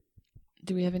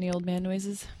Do we have any old man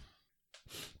noises?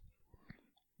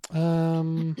 I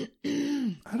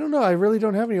don't know. I really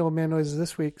don't have any old man noises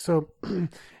this week. So,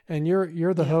 and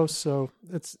you're the host, so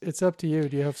it's up to you.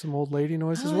 Do you have some old lady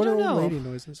noises? What are old lady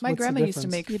noises? My grandma used to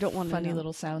make You don't want to funny know.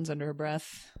 little sounds under her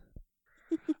breath.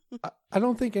 I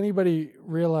don't think anybody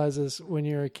realizes when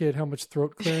you're a kid how much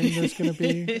throat clearing there's going to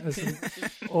be as an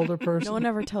older person. No one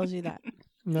ever tells you that.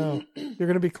 No, you're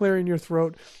going to be clearing your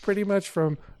throat pretty much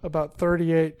from about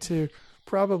 38 to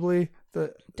probably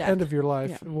the Death. end of your life.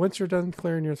 Yeah. Once you're done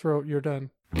clearing your throat, you're done.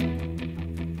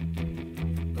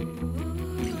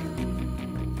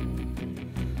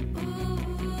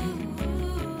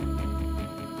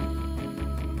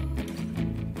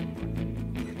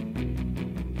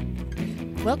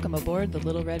 Welcome aboard the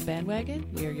Little Red Bandwagon.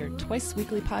 We are your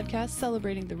twice-weekly podcast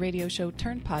celebrating the radio show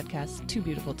turned podcast, Too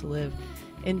Beautiful to Live.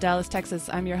 In Dallas, Texas,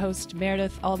 I'm your host,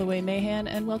 Meredith All the Way Mahan,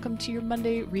 and welcome to your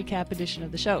Monday recap edition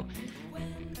of the show.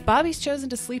 Bobby's chosen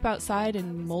to sleep outside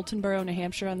in Moultonboro, New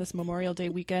Hampshire on this Memorial Day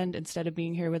weekend instead of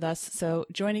being here with us. So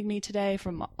joining me today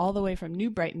from all the way from New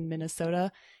Brighton,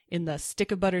 Minnesota, in the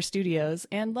Stick of Butter Studios,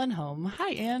 Ann Lundholm.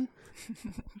 Hi, Ann.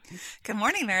 Good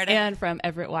morning, Meredith. And from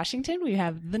Everett, Washington, we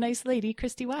have the nice lady,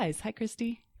 Christy Wise. Hi,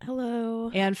 Christy.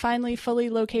 Hello. And finally, fully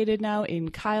located now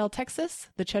in Kyle, Texas,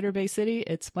 the Cheddar Bay City,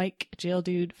 it's Mike Jail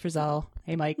Dude Frizzell.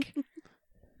 Hey, Mike.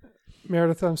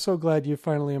 Meredith, I'm so glad you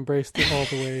finally embraced it all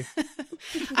the way.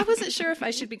 I wasn't sure if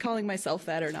I should be calling myself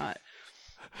that or not.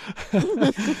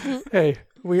 Hey,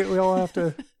 we all have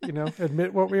to,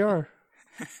 admit what we are.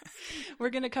 We're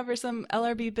going to cover some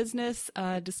LRB business,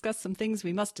 discuss some things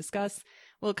we must discuss.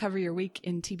 We'll cover your week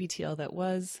in TBTL that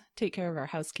was, take care of our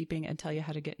housekeeping, and tell you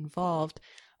how to get involved.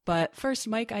 But first,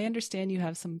 Mike, I understand you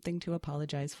have something to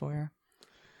apologize for.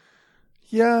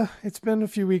 Yeah, it's been a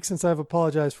few weeks since I've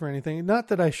apologized for anything. Not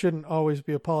that I shouldn't always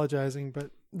be apologizing, but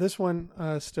this one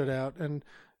stood out. And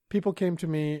people came to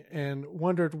me and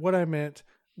wondered what I meant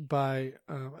by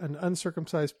an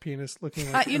uncircumcised penis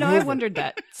looking like I wondered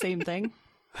that same thing.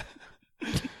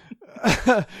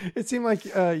 It seemed like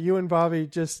you and Bobby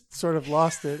just sort of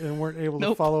lost it and weren't able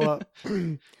to follow up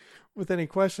with any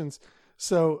questions.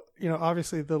 So,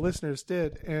 obviously the listeners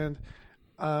did. And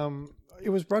it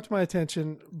was brought to my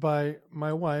attention by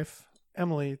my wife,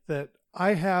 Emily, that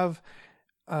I have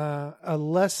a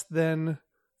less than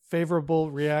favorable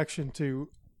reaction to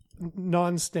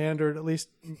non-standard, at least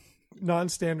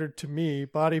non-standard to me,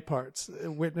 body parts.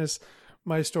 Witness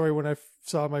my story when I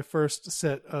saw my first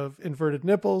set of inverted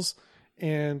nipples,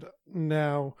 and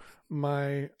now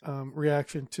my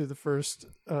reaction to the first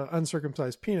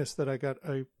uncircumcised penis that I got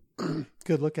a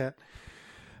good look at.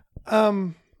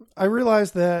 I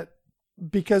realized that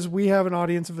because we have an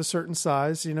audience of a certain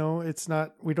size, we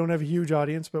don't have a huge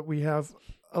audience, but we have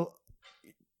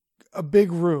a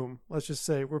big room. Let's just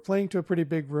say we're playing to a pretty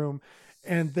big room,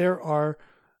 and there are,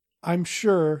 I'm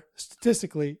sure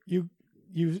statistically, you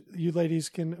ladies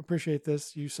can appreciate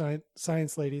this, you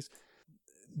science ladies,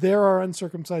 there are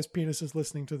uncircumcised penises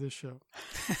listening to this show.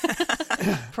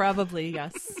 Probably,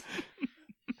 yes.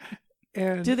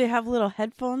 And do they have little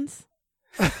headphones?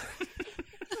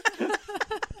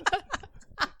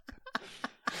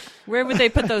 Where would they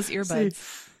put those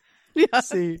earbuds?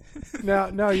 See,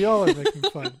 now y'all are making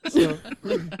fun.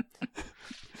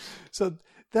 So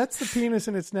that's the penis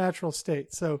in its natural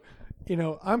state. So,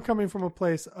 I'm coming from a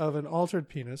place of an altered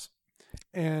penis,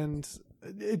 and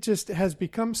it just has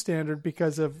become standard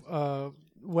because of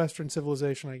Western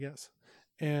civilization, I guess.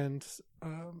 And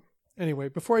anyway,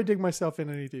 before I dig myself in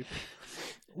any deeper,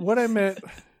 what I meant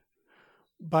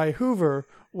by Hoover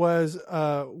was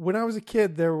when I was a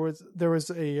kid, there was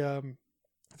a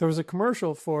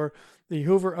commercial for the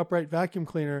Hoover upright vacuum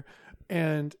cleaner,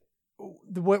 and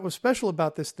what was special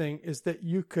about this thing is that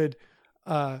you could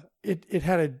it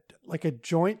had a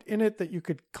joint in it that you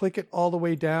could click it all the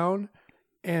way down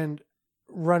and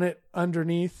run it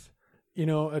underneath,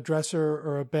 a dresser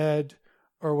or a bed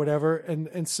or whatever,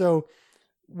 and so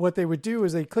what they would do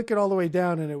is they click it all the way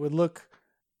down, and it would look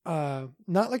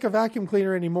not like a vacuum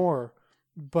cleaner anymore,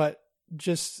 but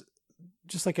just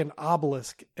like an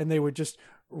obelisk, and they would just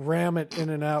ram it in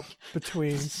and out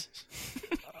between.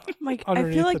 Mike, I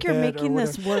feel like you're making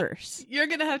this worse. You're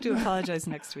gonna have to apologize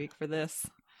next week for this.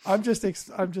 I'm just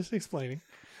explaining.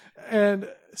 And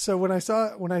so when I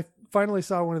finally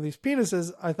saw one of these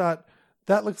penises, I thought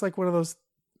that looks like one of those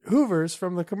Hoovers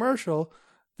from the commercial.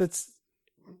 That's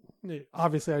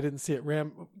obviously I didn't see it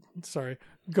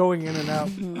going in and out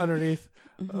underneath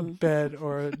a bed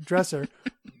or a dresser.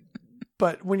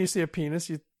 But when you see a penis,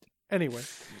 anyway.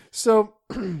 So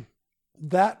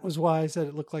that was why I said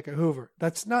it looked like a Hoover.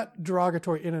 That's not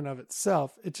derogatory in and of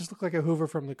itself. It just looked like a Hoover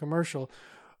from the commercial.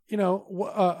 You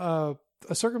know,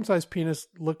 a circumcised penis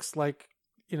looks like,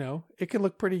 you know, it can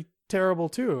look pretty terrible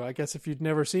too. I guess if you'd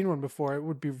never seen one before, it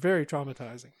would be very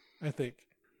traumatizing, I think,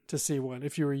 to see one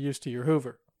if you were used to your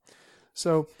Hoover.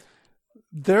 So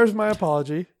there's my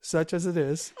apology, such as it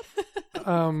is.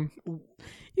 You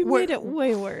made it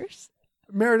way worse.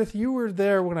 Meredith, you were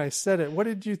there when I said it. What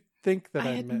did you think that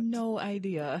I meant? I had no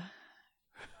idea.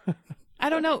 I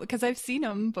don't know, because I've seen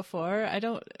them before.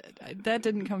 That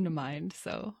didn't come to mind.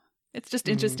 So it's just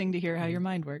interesting to hear how your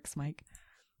mind works, Mike.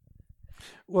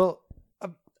 Well,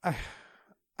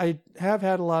 I have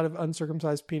had a lot of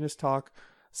uncircumcised penis talk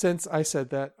since I said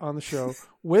that on the show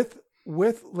with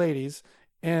ladies,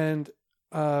 and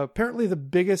apparently the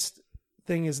biggest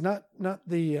thing is not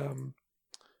the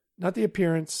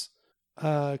appearance,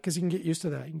 because you can get used to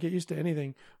that. You can get used to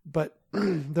anything, but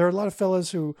there are a lot of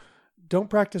fellas who don't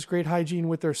practice great hygiene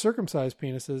with their circumcised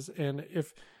penises, and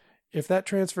if that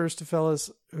transfers to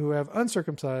fellas who have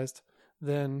uncircumcised,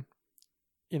 then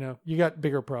you know you got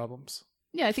bigger problems.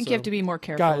 Yeah, I think you have to be more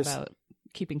careful about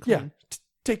keeping clean. Yeah,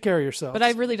 take care of yourself. But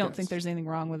I really don't think there's anything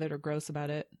wrong with it or gross about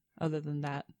it, other than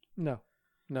that. No,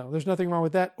 there's nothing wrong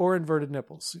with that or inverted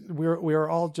nipples. We are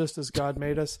all just as God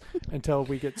made us until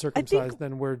we get circumcised.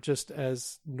 Then we're just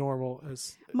as normal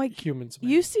as humans.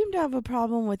 You seem to have a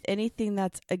problem with anything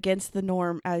that's against the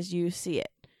norm as you see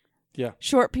it. Yeah.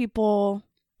 Short people,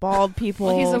 bald people.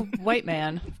 Well, he's a white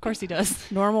man. Of course he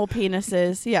does. Normal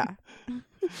penises. Yeah.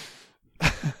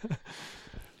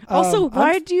 Also,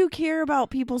 why do you care about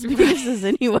people's penises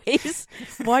anyways?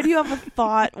 Why do you have a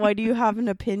thought? Why do you have an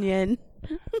opinion?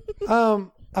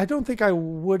 I don't think I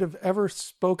would have ever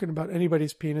spoken about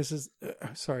anybody's penis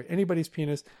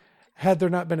had there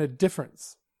not been a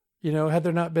difference. You know, had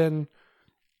there not been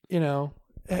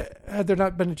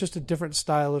just a different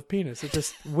style of penis. It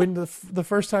just, when the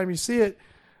first time you see it,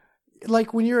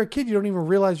 like when you're a kid, you don't even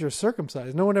realize you're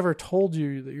circumcised. No one ever told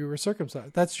you that you were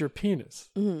circumcised. That's your penis,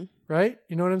 right?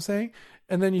 You know what I'm saying?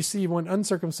 And then you see one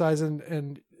uncircumcised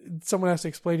and someone has to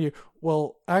explain to you,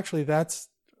 well, actually that's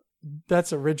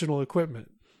original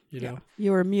equipment. You know,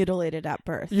 you were mutilated at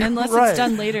birth. Unless it's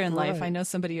done later in life. I know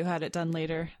somebody who had it done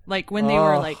later, like when they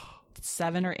were like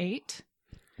 7 or 8.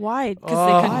 Why? Because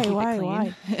they couldn't keep it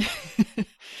clean.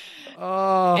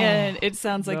 Oh, and it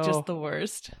sounds like just the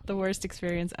worst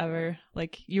experience ever.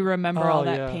 Like you remember all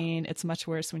that pain. It's much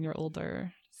worse when you're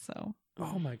older. So.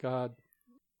 Oh my God.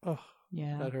 Oh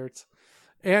yeah, that hurts.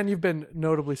 And you've been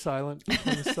notably silent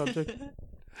on the subject.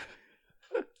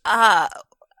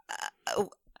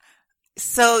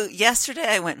 So yesterday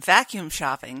I went vacuum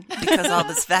shopping because all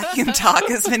this vacuum talk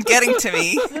has been getting to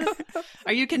me.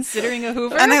 Are you considering a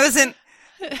Hoover? And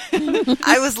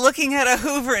I was looking at a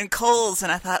Hoover in Kohl's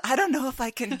and I thought, I don't know if I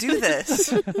can do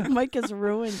this. Mike has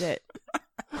ruined it.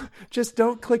 Just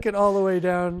don't click it all the way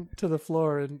down to the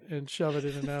floor and shove it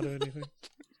in and out of anything.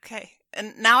 Okay.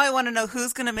 And now I want to know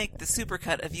who's going to make the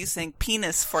supercut of you saying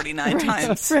penis 49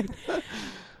 times. Right.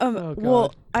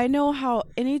 Well, I know how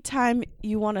anytime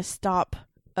you want to stop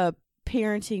a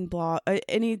parenting blog,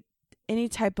 any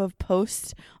type of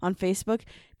post on Facebook,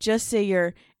 just say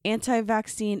you're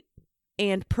anti-vaccine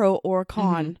and pro or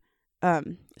con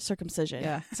circumcision.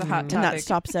 Yeah, it's a hot topic. And that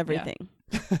stops everything.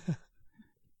 Yeah.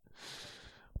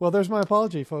 Well, there's my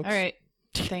apology, folks. All right.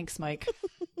 Thanks, Mike.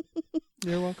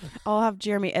 You're welcome. I'll have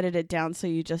Jeremy edit it down so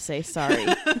you just say sorry.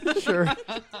 Sure.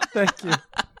 Thank you.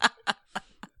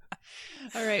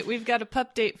 All right, we've got a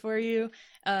pup date for you.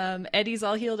 Eddie's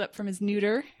all healed up from his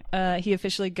neuter. He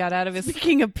officially got out of his...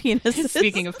 Speaking of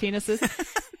penises.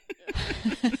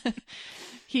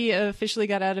 He officially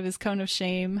got out of his cone of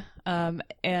shame.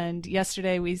 And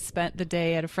yesterday we spent the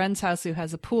day at a friend's house who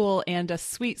has a pool and a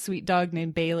sweet, sweet dog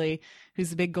named Bailey,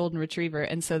 who's a big golden retriever.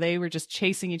 And so they were just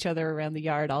chasing each other around the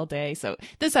yard all day. So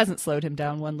this hasn't slowed him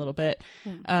down one little bit.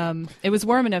 It was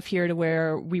warm enough here to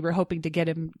where we were hoping to get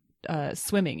him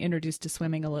introduced to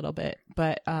swimming a little bit,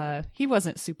 but he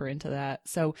wasn't super into that.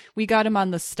 So we got him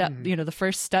on the step, the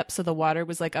first steps of the water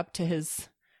was like up to his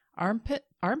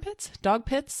armpits, dog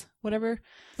pits, whatever,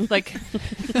 like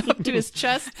up to his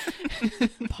chest,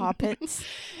 paw pits.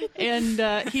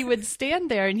 And he would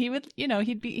stand there and he would,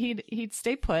 he'd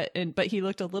stay put, but he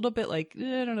looked a little bit like,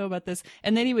 I don't know about this.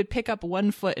 And then he would pick up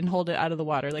one foot and hold it out of the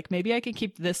water. Like, maybe I can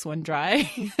keep this one dry.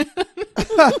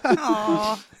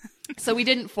 Aww. So we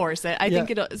didn't force it. I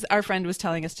think our friend was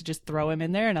telling us to just throw him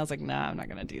in there, and I was like, "No, I'm not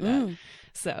going to do that."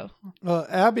 So, well,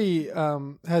 Abby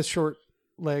has short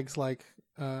legs like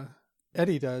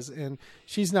Eddie does, and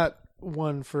she's not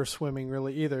one for swimming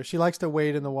really either. She likes to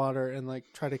wade in the water and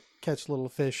like try to catch little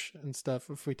fish and stuff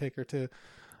if we take her to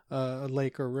a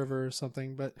lake or river or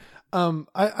something. But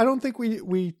I don't think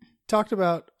we talked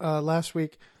about last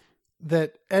week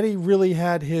that Eddie really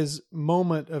had his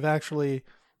moment of actually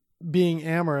being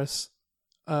amorous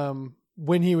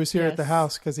when he was here at the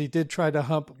house, because he did try to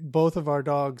hump both of our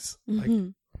dogs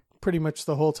like pretty much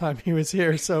the whole time he was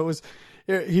here. So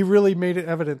he really made it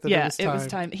evident that it was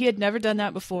time. He had never done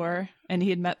that before, and he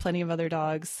had met plenty of other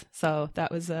dogs. So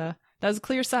that was a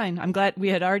clear sign. I'm glad we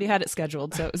had already had it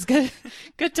scheduled, so it was good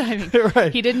timing.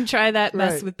 Right. He didn't try that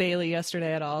mess with Bailey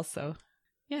yesterday at all. So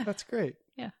yeah, that's great.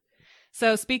 Yeah.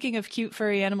 So speaking of cute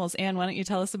furry animals, Anne, why don't you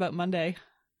tell us about Monday?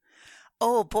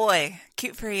 Oh boy,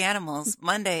 cute furry animals.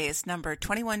 Monday is number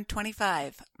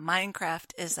 2125.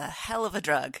 Minecraft is a hell of a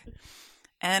drug.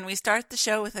 And we start the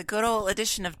show with a good old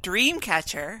edition of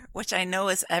Dreamcatcher, which I know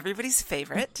is everybody's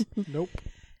favorite. Nope.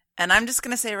 And I'm just going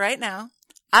to say right now,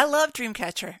 I love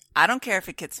Dreamcatcher. I don't care if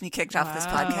it gets me kicked off this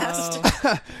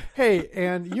podcast. Hey,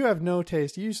 and you have no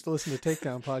taste. You used to listen to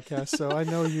Takedown podcasts, so I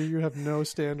know you have no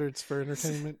standards for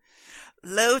entertainment.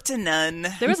 Low to none.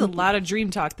 There was a lot of dream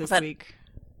talk this week.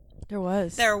 There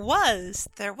was.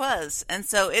 And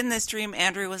so in this dream,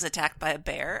 Andrew was attacked by a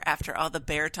bear after all the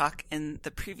bear talk in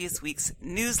the previous week's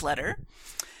newsletter.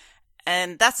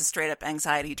 And that's a straight up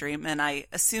anxiety dream. And I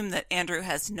assume that Andrew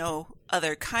has no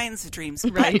other kinds of dreams,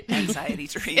 right? Anxiety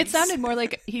dreams. It sounded more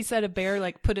like he said a bear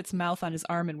like put its mouth on his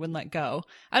arm and wouldn't let go.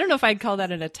 I don't know if I'd call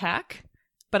that an attack,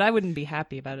 but I wouldn't be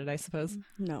happy about it, I suppose.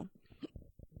 No,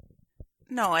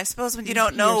 I suppose when you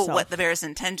don't know what the bear's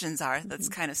intentions are, that's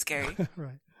kind of scary.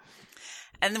 Right.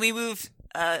 And then we move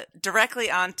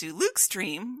directly on to Luke's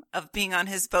dream of being on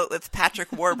his boat with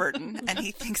Patrick Warburton. And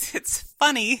he thinks it's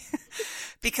funny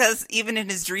because even in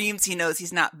his dreams, he knows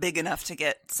he's not big enough to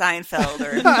get Seinfeld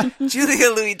or Julia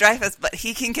Louis-Dreyfus, but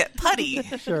he can get putty.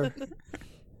 Sure.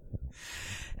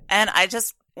 And I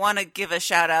just want to give a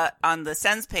shout out on the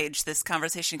Sens page. This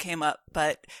conversation came up,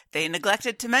 but they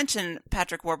neglected to mention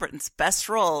Patrick Warburton's best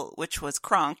role, which was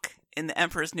Kronk in The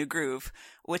Emperor's New Groove,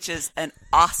 which is an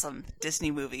awesome Disney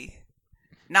movie.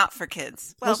 Not for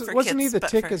kids. Well, for kids. Wasn't he the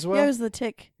Tick as well? Yeah, he was the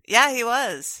Tick. Yeah, he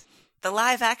was. The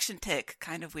live action Tick.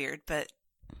 Kind of weird, but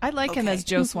I like him as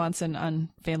Joe Swanson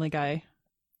on Family Guy.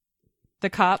 The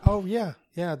cop. Oh, yeah.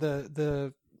 Yeah,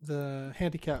 the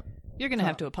handicap. You're going to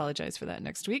have to apologize for that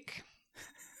next week.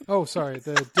 Oh, sorry.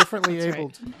 The differently That's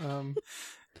abled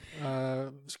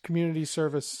community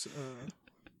service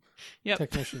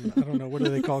technician. I don't know. What do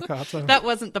they call cops? That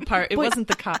wasn't the part. It wasn't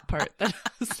the cop part that I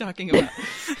was talking about.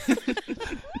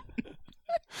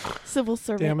 Civil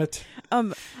servant.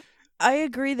 Damn it. I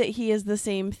agree that he is the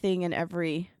same thing in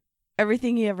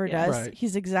everything he ever does. Right.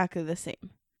 He's exactly the same.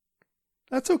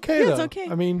 That's okay, though. It's okay.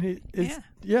 I mean,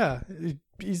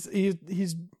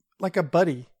 he's like a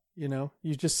buddy, you know?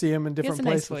 You just see him in different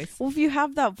places. Nice voice. Well, if you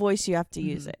have that voice, you have to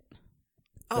use it.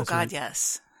 Oh, That's God, right.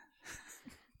 yes.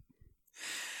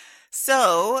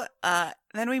 So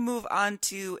then we move on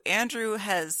to Andrew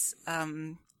has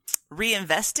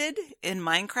reinvested in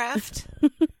Minecraft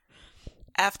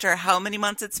after how many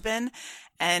months it's been.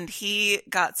 And he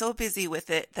got so busy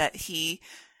with it that he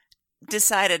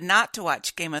decided not to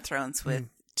watch Game of Thrones with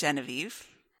Genevieve,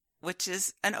 which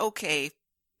is an okay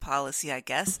policy, I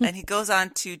guess. And he goes on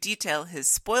to detail his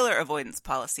spoiler avoidance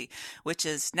policy, which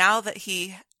is now that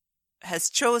he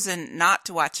has chosen not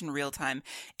to watch in real time,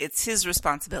 it's his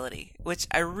responsibility, which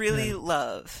I really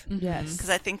love. Yes.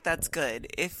 Because I think that's good.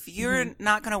 If you're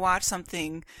not going to watch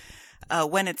something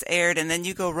when it's aired and then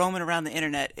you go roaming around the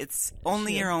internet, it's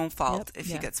only your own fault if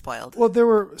you get spoiled. Well, there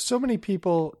were so many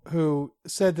people who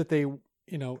said that they,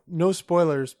 no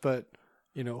spoilers, but,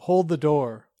 hold the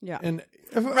door. Yeah. And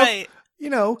right.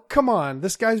 Come on.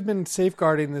 This guy's been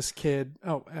safeguarding this kid.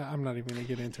 Oh, I'm not even going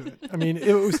to get into it. I mean,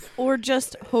 it was... Or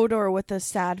just Hodor with a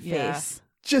sad face.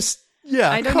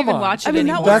 I don't even watch it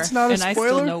anymore. That's not a spoiler? And I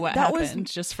still know what happened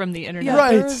just from the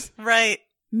internet. Right.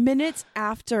 Minutes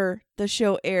after the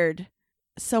show aired,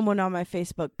 someone on my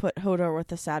Facebook put Hodor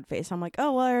with a sad face. I'm like,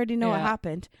 oh, well, I already know what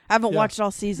happened. I haven't watched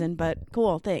all season, but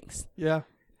cool, thanks. Yeah.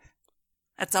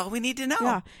 That's all we need to know.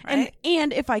 Yeah. Right?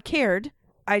 And if I cared,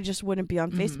 I just wouldn't be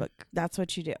on Facebook. That's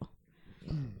what you do.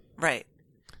 Right.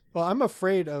 Well, I'm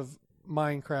afraid of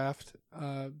Minecraft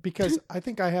because I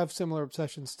think I have similar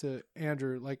obsessions to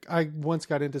Andrew. Like, I once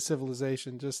got into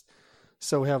Civilization just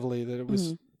so heavily that it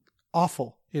was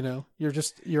awful.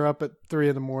 You're up at 3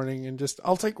 a.m. and just,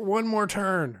 I'll take one more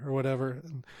turn or whatever.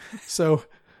 And so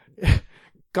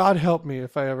God help me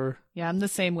if I ever. Yeah, I'm the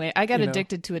same way. I got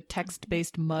addicted to a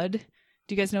text-based MUD.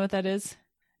 Do you guys know what that is?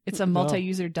 It's a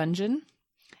multi-user dungeon.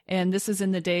 And this is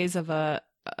in the days of a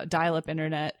dial-up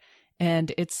internet.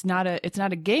 And it's not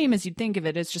a game as you'd think of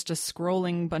it. It's just a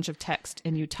scrolling bunch of text,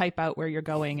 and you type out where you're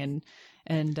going.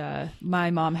 And my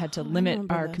mom had to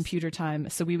limit our computer time,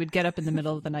 so we would get up in the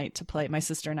middle of the night to play. My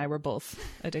sister and I were both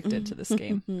addicted to this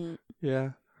game.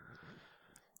 Yeah.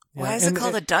 Why is it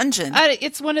called a dungeon?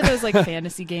 It's one of those like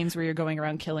fantasy games where you're going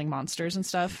around killing monsters and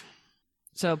stuff.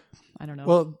 So I don't know.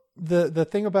 Well, the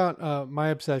thing about my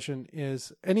obsession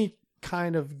is any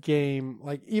kind of game,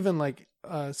 like even like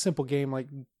a simple game like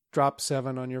Drop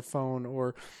 7 on your phone,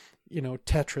 or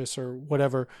Tetris or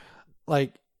whatever.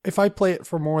 Like if I play it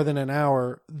for more than an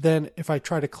hour, then if I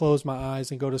try to close my eyes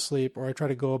and go to sleep, or I try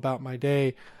to go about my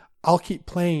day, I'll keep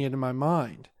playing it in my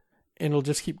mind. And it'll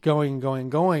just keep going and going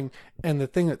and going. And the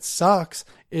thing that sucks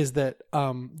is that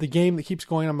the game that keeps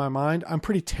going on my mind, I'm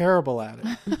pretty terrible at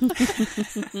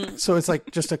it. So it's like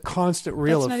just a constant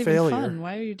reel of failure. Even fun.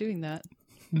 Why are you doing that?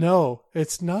 No,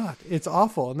 it's not. It's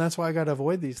awful. And that's why I got to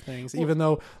avoid these things. Even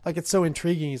though like it's so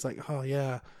intriguing. He's like, oh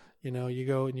yeah, you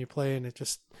go and you play, and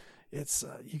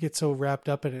you get so wrapped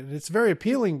up in it. And it's very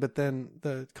appealing, but then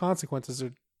the consequences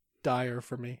are dire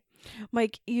for me.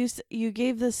 Mike, you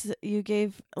gave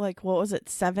like, what was it,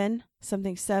 7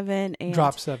 and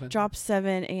Drop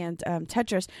 7 and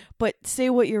Tetris, but say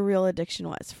what your real addiction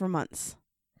was for months.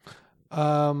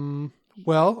 Well,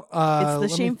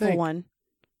 it's the shameful one.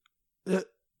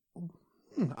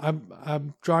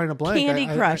 I'm drawing a blank. Candy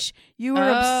Crush. You were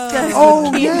obsessed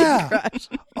with Candy Crush.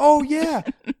 Oh yeah.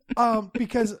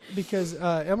 Because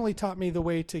Emily taught me the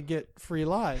way to get free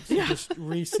lives. You just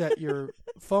reset your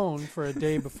phone for a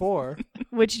day before,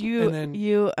 which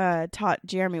you taught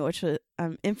Jeremy, which was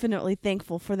I'm infinitely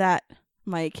thankful for that,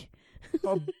 Mike.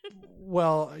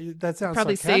 Well, that sounds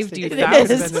probably sarcastic. saved you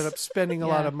thousands. Ended up spending a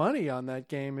lot of money on that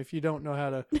game if you don't know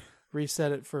how to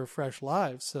reset it for fresh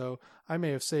lives. So I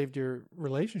may have saved your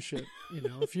relationship.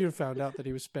 If you had found out that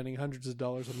he was spending hundreds of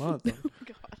dollars a month on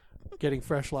getting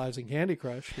fresh lives in Candy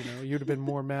Crush, you'd have been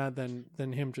more mad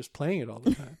than him just playing it all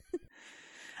the time.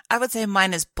 I would say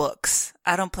mine is books.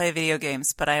 I don't play video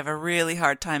games, but I have a really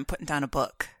hard time putting down a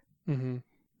book,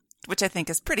 which I think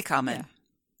is pretty common.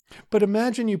 Yeah. But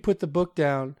imagine you put the book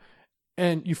down,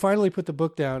 and you finally put the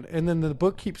book down, and then the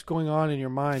book keeps going on in your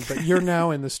mind, but you're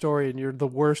now in the story, and you're the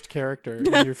worst character,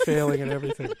 and you're failing at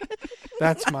everything.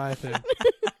 That's my thing.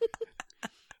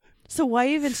 So why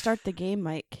even start the game,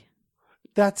 Mike?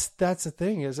 That's the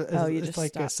thing. It's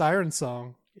like a siren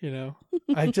song,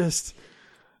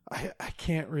 I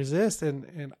can't resist,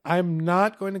 and I'm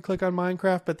not going to click on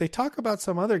Minecraft, but they talk about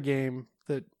some other game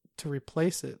to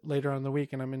replace it later on in the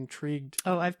week, and I'm intrigued.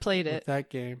 Oh, I've played it. That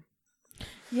game.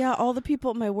 Yeah, all the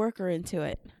people at my work are into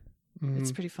it.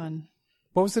 It's pretty fun.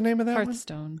 What was the name of that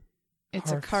Hearthstone. one?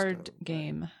 It's a card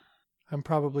game. I'm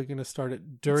probably going to start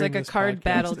it during It's like this a card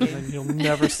battle game. And then you'll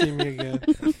never see me again.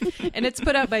 And it's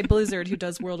put out by Blizzard, who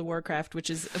does World of Warcraft, which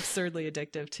is absurdly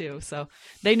addictive too. So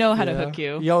they know how to hook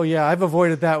you. Oh yeah, I've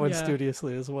avoided that one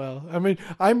studiously as well. I mean,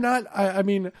 I'm not.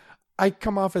 I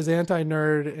come off as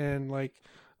anti-nerd and like,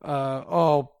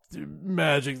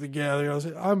 Magic the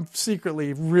Gathering. I'm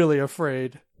secretly really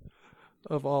afraid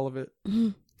of all of it.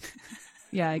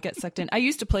 Yeah, I get sucked in. I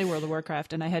used to play World of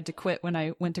Warcraft, and I had to quit when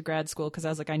I went to grad school because I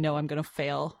was like, I know I'm going to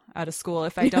fail out of school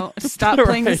if I don't stop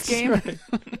playing this game. Right.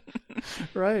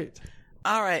 Right.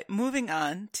 All right, moving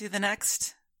on to the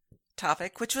next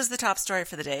topic, which was the top story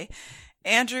for the day.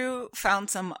 Andrew found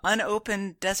some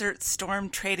unopened Desert Storm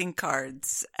trading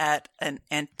cards at an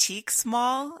antiques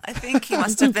mall. I think he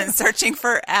must have been searching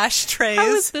for ashtrays.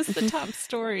 How is this the top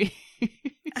story?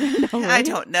 I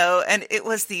don't know. And it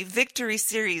was the Victory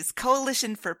Series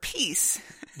Coalition for Peace.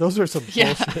 Those are some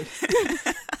bullshit.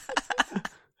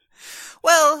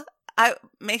 Well, it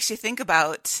makes you think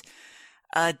about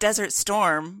Desert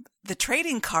Storm, the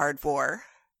trading card war,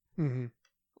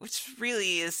 which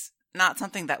really is not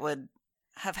something that would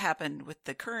have happened with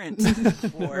the current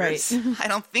wars. Right. I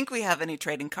don't think we have any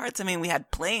trading cards. I mean, we had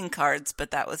playing cards,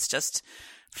 but that was just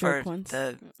for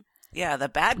the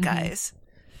bad guys.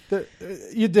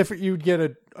 You'd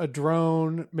get a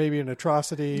drone, maybe an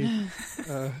atrocity.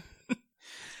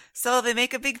 So they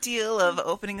make a big deal of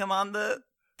opening them on the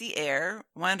air,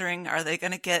 wondering, are they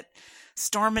going to get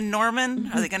Storm and Norman?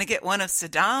 Are they going to get one of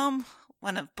Saddam,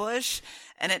 one of Bush?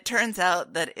 And it turns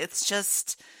out that it's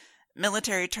just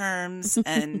military terms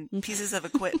and pieces of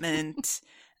equipment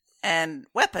and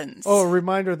weapons. Oh, a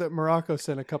reminder that Morocco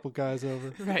sent a couple guys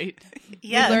over. Right.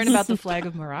 Yes. We learn about the flag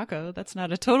of Morocco. That's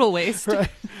not a total waste.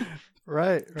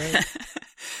 Right.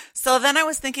 So then I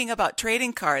was thinking about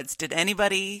trading cards. Did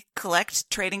anybody collect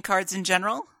trading cards in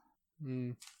general?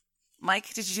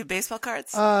 Mike, did you do baseball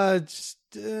cards? I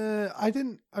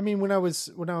didn't. I mean, when I was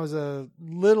a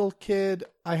little kid,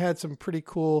 I had some pretty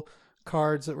cool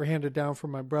cards that were handed down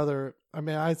from my brother. I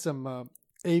mean, I had some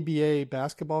ABA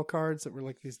basketball cards that were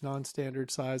like these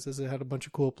non-standard sizes. It had a bunch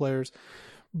of cool players.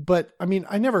 But I mean,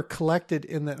 I never collected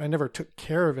in that. I never took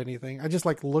care of anything. I just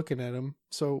like looking at them.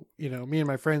 So, you know, me and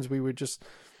my friends, we would just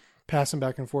pass them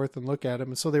back and forth and look at them.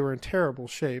 And so they were in terrible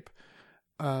shape.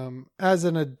 As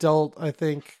an adult, I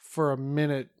think for a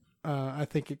minute, I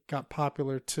think it got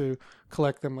popular to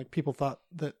collect them. Like people thought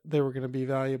that they were going to be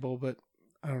valuable, but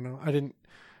I don't know. I didn't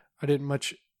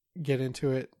much get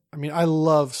into it. I mean, I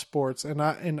love sports and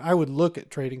I would look at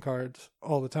trading cards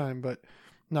all the time, but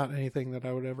not anything that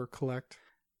I would ever collect.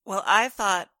 Well, I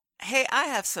thought, hey, I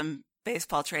have some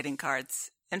baseball trading cards.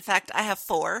 In fact, I have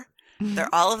 4. They're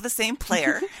all of the same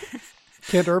player.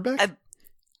 Kent Urbeck?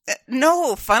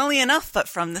 No, funnily enough, but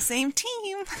from the same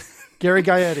team. Gary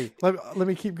Gaetti. Let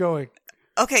me keep going.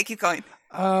 Okay, keep going.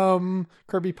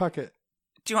 Kirby Puckett.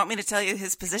 Do you want me to tell you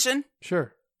his position?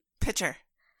 Sure. Pitcher.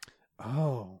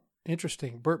 Oh,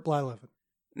 interesting. Bert Blyleven.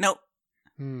 Nope.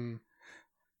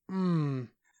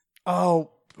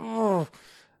 Oh.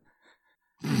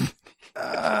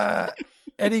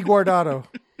 Eddie Guardado.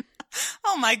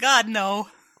 Oh my God, no.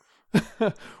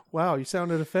 Wow, you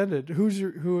sounded offended. Who's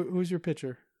your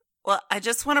pitcher? Well, I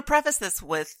just want to preface this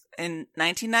with, in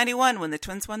 1991, when the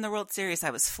Twins won the World Series, I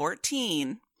was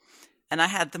 14, and I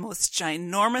had the most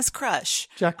ginormous crush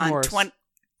on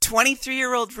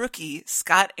 23-year-old rookie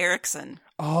Scott Erickson.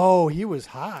 Oh, he was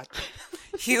hot.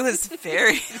 He was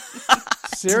very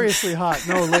hot. Seriously hot.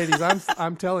 No, ladies,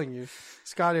 I'm telling you,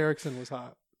 Scott Erickson was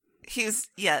hot. He was,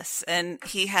 yes, and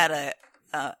he had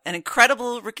an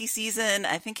incredible rookie season.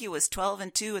 I think he was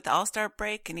 12-2 at the All-Star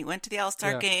break, and he went to the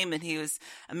All-Star game, and he was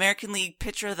American League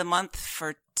Pitcher of the Month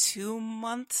for 2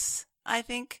 months, I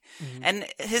think. Mm-hmm. And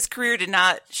his career did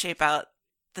not shape out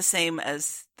the same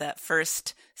as that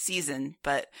first season,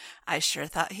 but I sure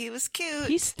thought he was cute.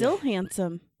 He's still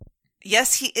handsome.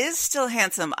 Yes, he is still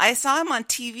handsome. I saw him on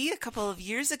TV a couple of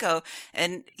years ago,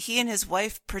 and he and his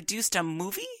wife produced a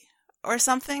movie or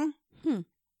something.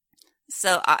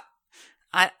 So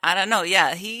I don't know.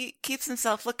 Yeah, he keeps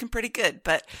himself looking pretty good.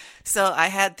 But so I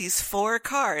had these 4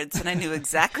 cards, and I knew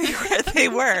exactly where they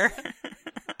were.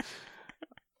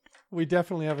 We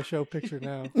definitely have a show picture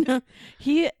now.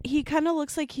 He kind of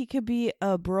looks like he could be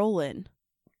a Brolin.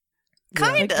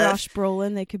 Kind of. Josh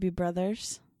Brolin, they could be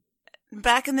brothers.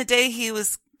 Back in the day, he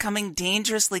was coming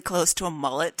dangerously close to a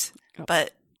mullet,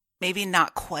 but maybe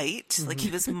not quite. Mm-hmm. Like he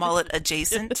was mullet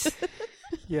adjacent.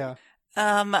 Yeah.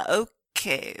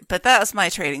 Okay, but that was my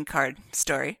trading card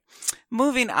story.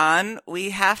 Moving on,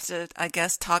 we have to, I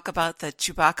guess, talk about the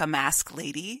Chewbacca mask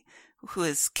lady, who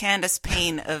is Candace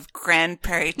Payne of Grand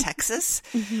Prairie, Texas,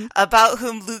 about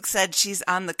whom Luke said she's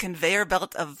on the conveyor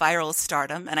belt of viral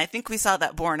stardom, and I think we saw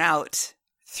that borne out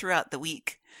throughout the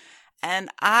week. And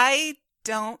I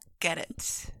don't get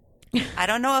it. I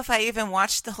don't know if I even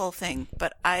watched the whole thing,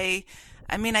 but I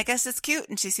mean, I guess it's cute,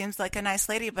 and she seems like a nice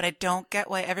lady, but I don't get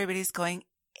why everybody's going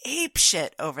ape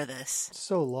shit over this.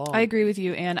 So long. I agree with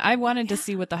you, Anne. I wanted to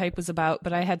see what the hype was about,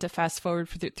 but I had to fast forward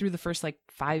through the first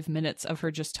 5 minutes of her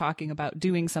just talking about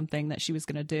doing something that she was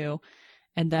going to do.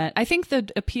 And then I think the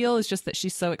appeal is just that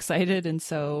she's so excited and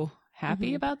so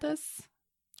happy about this.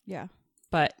 Yeah.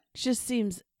 But she just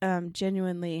seems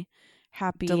genuinely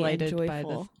happy delighted and joyful by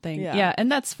the thing. Yeah,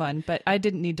 and that's fun, but I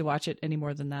didn't need to watch it any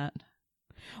more than that.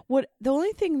 The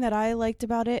only thing that I liked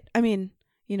about it, I mean,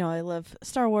 you know, I love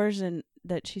Star Wars and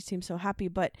that she seems so happy,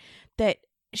 but that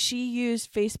she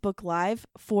used Facebook Live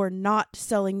for not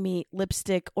selling me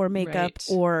lipstick or makeup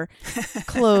or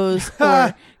clothes,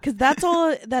 or because that's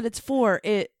all that it's for.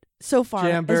 It so far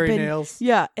Jamberry nails.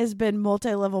 Yeah, has been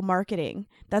multi-level marketing.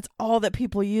 That's all that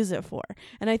people use it for,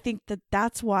 and I think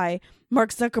that's why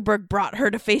Mark Zuckerberg brought her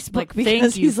to Facebook, because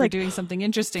thank you he's for doing something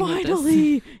interesting.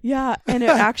 Finally, with this. Yeah, and it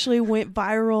actually went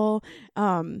viral.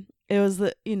 It was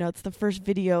it's the first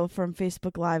video from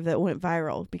Facebook Live that went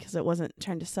viral because it wasn't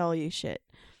trying to sell you shit.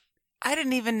 I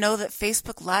didn't even know that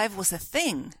Facebook Live was a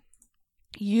thing.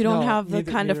 You don't have the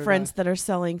kind of friends that are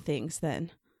selling things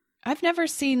then. I've never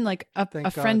seen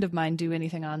a friend of mine do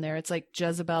anything on there. It's like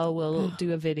Jezebel will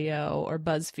do a video, or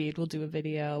BuzzFeed will do a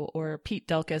video, or Pete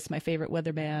Delkus, my favorite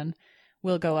weatherman,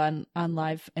 will go on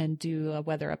live and do a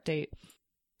weather update.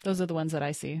 Those are the ones that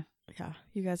I see. Yeah,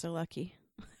 you guys are lucky.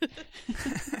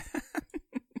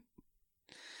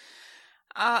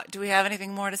 Do we have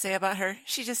anything more to say about her?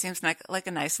 She just seems like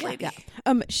a nice lady.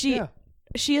 Yeah.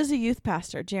 She is a youth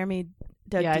pastor. Jeremy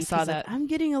dug deep. I saw that. I'm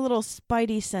getting a little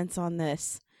Spidey sense on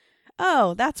this.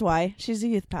 Oh, that's why she's a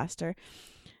youth pastor.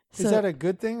 Is that a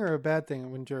good thing or a bad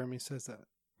thing when Jeremy says that?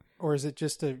 Or is it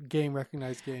just a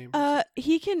recognized game?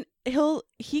 He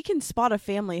can spot a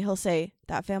family. He'll say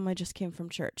that family just came from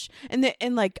church,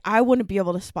 and like I wouldn't be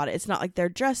able to spot it. It's not like they're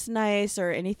dressed nice or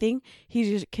anything. He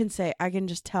just can say I can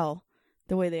just tell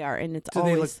the way they are, and it's Do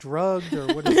always... they look drugged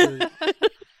or what is it?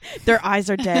 Their eyes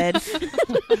are dead.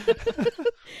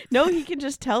 No, he can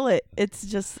just tell it. It's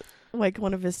just like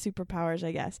one of his superpowers,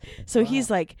 I guess. So He's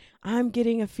like, I'm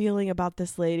getting a feeling about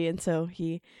this lady, and so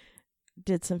he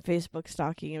did some Facebook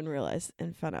stalking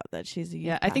and found out that she's a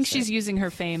youth I think pastor. she's using her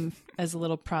fame as a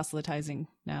little proselytizing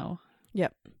now.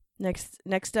 Yep.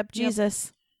 Next up,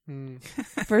 Jesus. Yep.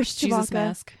 First Jesus Chewbacca.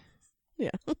 mask. Yeah.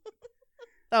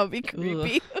 That would be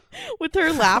creepy. With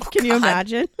her laugh, can you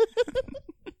imagine?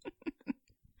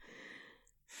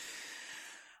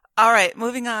 All right,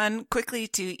 moving on quickly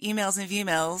to emails and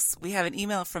V-mails. We have an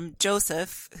email from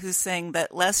Joseph who's saying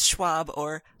that Les Schwab,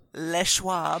 or Les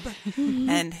Schwab,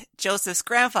 and Joseph's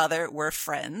grandfather were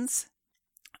friends.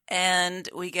 And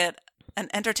we get an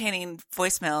entertaining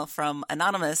voicemail from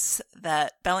Anonymous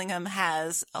that Bellingham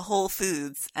has a Whole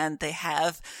Foods and they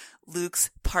have Luke's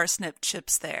parsnip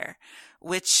chips there,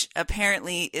 which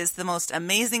apparently is the most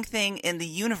amazing thing in the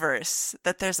universe,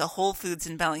 that there's a Whole Foods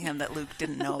in Bellingham that Luke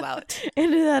didn't know about.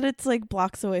 And that it's like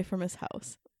blocks away from his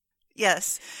house.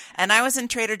 Yes. And I was in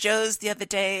Trader Joe's the other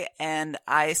day and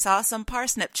I saw some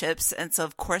parsnip chips. And so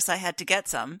of course I had to get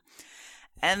some,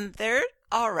 and they're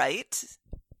all right.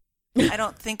 I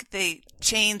don't think they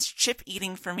changed chip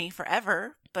eating for me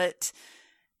forever, but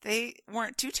they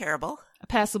weren't too terrible. A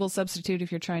passable substitute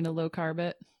if you're trying to low carb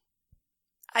it.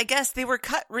 I guess they were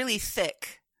cut really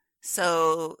thick,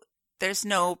 so there's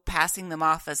no passing them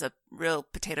off as a real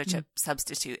potato chip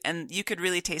substitute. And you could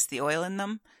really taste the oil in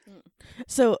them.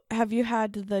 So have you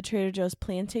had the Trader Joe's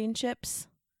plantain chips?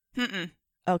 Mm-mm.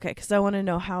 Okay, because I want to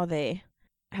know how they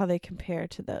compare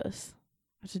to those.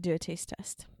 I have to do a taste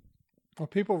test. Well,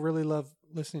 people really love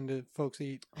listening to folks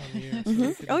eat on the air.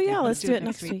 So Oh yeah, let's do it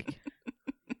next week.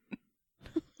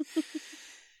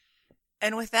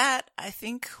 And with that, I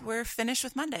think we're finished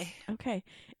with Monday. Okay.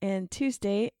 And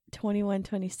Tuesday,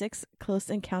 2126, Close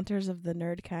Encounters of the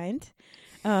Nerd Kind,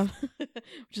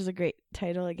 which is a great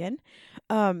title again.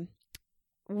 A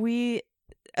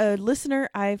listener,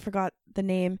 I forgot the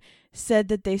name, said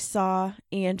that they saw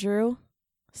Andrew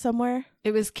somewhere.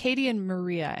 It was Katie and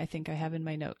Maria, I think I have in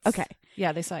my notes. Okay.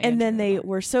 Yeah, they saw Andrew. And then they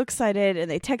were so excited and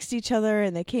they texted each other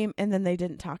and they came and then they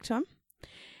didn't talk to him.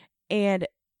 And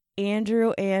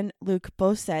Andrew and Luke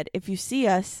both said, if you see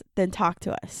us, then talk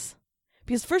to us.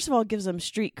 Because first of all, it gives them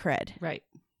street cred. Right.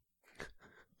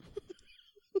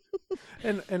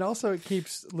 And also it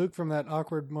keeps Luke from that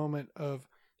awkward moment of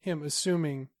him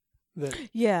assuming that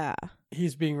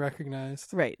he's being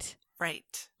recognized. Right.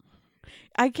 Right.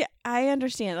 I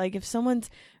understand. Like if someone's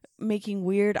making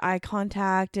weird eye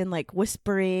contact and like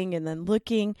whispering and then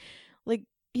looking, like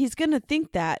he's going to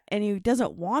think that, and he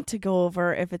doesn't want to go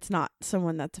over if it's not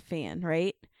someone that's a fan,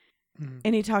 right? Mm-hmm.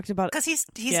 And he talked about because he's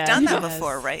done that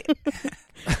before, right?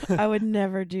 I would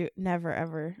never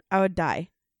ever. I would die.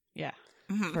 Yeah.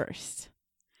 First.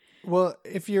 Well,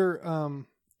 if you're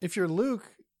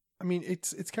Luke, I mean,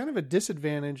 it's kind of a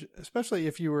disadvantage, especially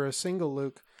if you were a single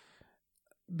Luke,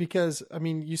 because I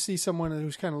mean, you see someone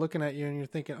who's kind of looking at you and you're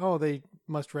thinking, oh, they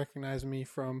must recognize me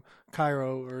from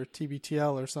Cairo or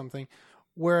TBTL or something.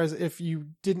 Whereas if you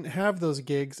didn't have those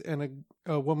gigs and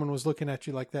a woman was looking at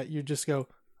you like that, you'd just go,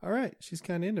 all right, she's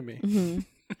kind of into me,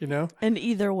 you know? And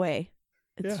either way.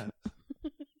 Yeah.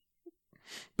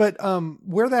 But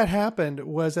where that happened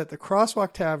was at the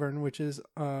Crosswalk Tavern, which is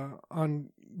on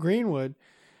Greenwood.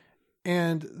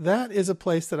 And that is a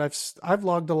place that I've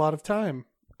logged a lot of time.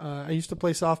 I used to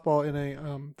play softball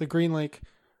in the Green Lake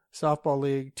Softball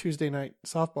League, Tuesday night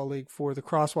softball league for the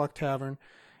Crosswalk Tavern.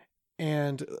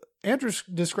 And Andrew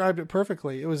described it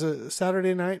perfectly. It was a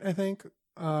Saturday night, I think.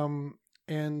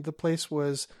 And the place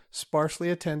was sparsely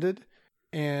attended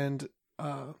and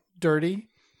dirty,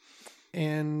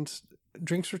 and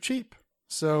drinks were cheap.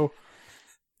 So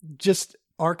just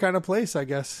our kind of place, I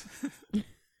guess.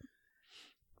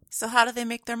 So how do they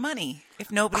make their money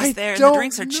if nobody's there and the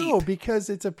drinks are cheap? No, because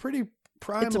it's a pretty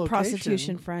prime It's a location,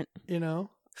 prostitution front. You know?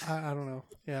 I don't know.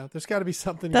 Yeah, there's got to be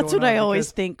something That's going what on I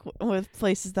always think with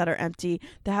places that are empty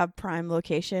that have prime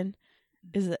location,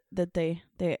 is that they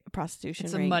prostitution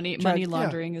it's ring. Money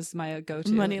laundering is my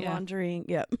go-to. Money laundering,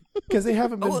 yep. Because they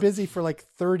haven't been busy for like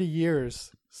 30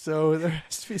 years. So there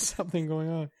has to be something going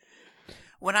on.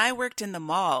 When I worked in the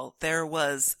mall, there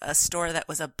was a store that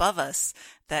was above us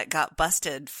that got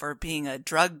busted for being a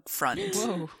drug front.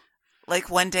 Whoa. Like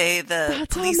one day the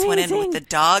That's police went in amazing. with the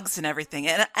dogs and everything.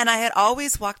 And I had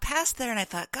always walked past there and I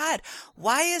thought, God,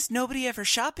 why is nobody ever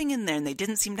shopping in there? And they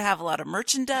didn't seem to have a lot of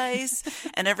merchandise.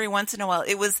 And every once in a while,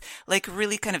 it was like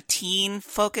really kind of teen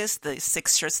focused, the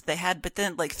 6 shirts that they had. But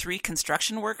then like 3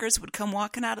 construction workers would come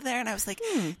walking out of there. And I was like,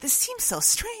 this seems so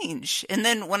strange. And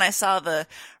then when I saw the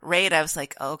raid, I was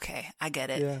like, okay, I get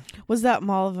it. Yeah. Was that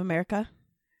Mall of America?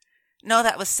 No,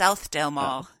 that was Southdale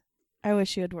Mall. I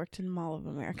wish you had worked in Mall of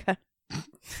America.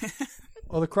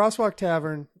 Well, the Crosswalk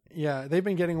Tavern, yeah, they've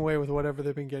been getting away with whatever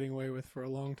they've been getting away with for a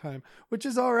long time, which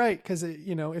is all right because,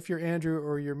 if you're Andrew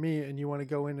or you're me and you want to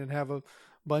go in and have a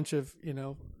bunch of,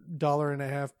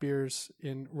 $1.50 beers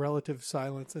in relative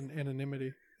silence and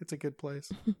anonymity, it's a good place.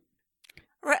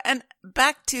 Right. And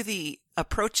back to the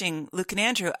approaching Luke and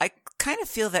Andrew, I kind of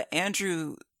feel that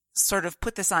Andrew sort of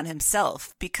put this on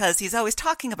himself because he's always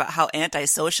talking about how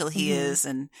antisocial he is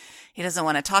and he doesn't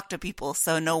want to talk to people.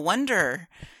 So no wonder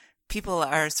people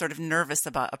are sort of nervous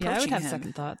about approaching him. Yeah, I would have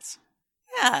second thoughts.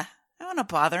 Yeah. I don't want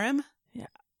to bother him.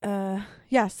 Yeah.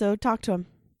 Yeah, so talk to him.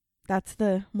 That's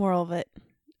the moral of it.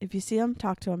 If you see him,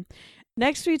 talk to him.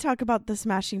 Next we talk about the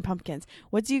Smashing Pumpkins.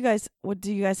 What do you guys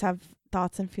have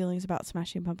thoughts and feelings about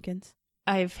Smashing Pumpkins?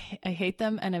 I hate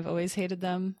them and I've always hated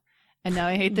them. And now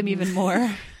I hate them even more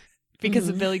because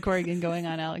of Billy Corgan going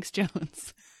on Alex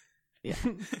Jones. Yeah.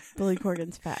 Billy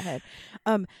Corgan's fat head.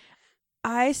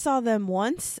 I saw them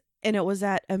once and it was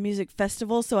at a music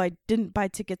festival, so I didn't buy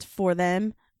tickets for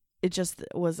them. It just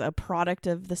was a product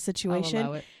of the situation. I'll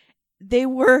allow it. They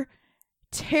were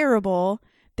terrible.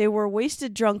 They were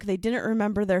wasted drunk. They didn't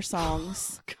remember their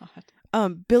songs. Oh, God.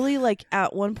 Billy,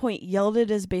 at one point yelled at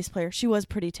his bass player. She was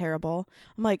pretty terrible.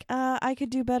 I'm like, I could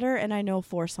do better, and I know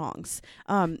 4 songs.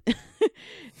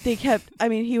 He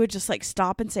would just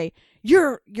stop and say,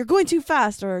 you're going too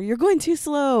fast, or you're going too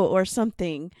slow, or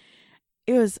something.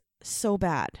 It was so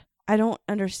bad. I don't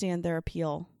understand their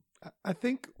appeal. I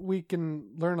think we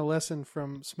can learn a lesson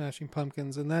from Smashing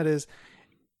Pumpkins, and that is,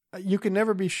 you can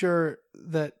never be sure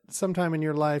that sometime in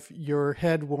your life your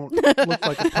head won't look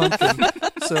like a pumpkin.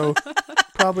 So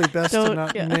probably best to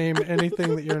not name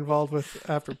anything that you're involved with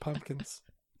after pumpkins.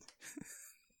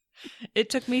 It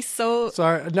took me so...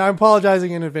 Sorry. Now I'm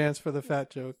apologizing in advance for the fat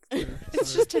joke.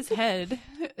 It's just his head.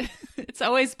 It's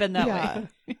always been that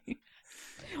way.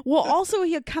 Well, also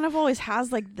he kind of always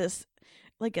has a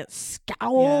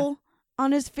scowl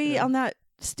on his face on that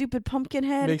stupid pumpkin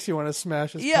head. Makes you want to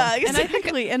smash his pumpkin.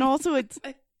 Exactly. And also it's...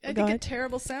 I think a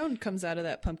terrible sound comes out of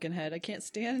that pumpkin head. I can't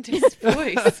stand his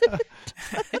voice.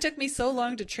 It took me so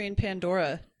long to train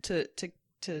Pandora to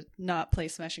not play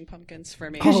Smashing Pumpkins for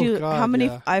me. How many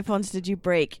iPhones did you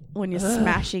break when you're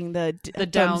smashing the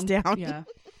thumbs down? Yeah.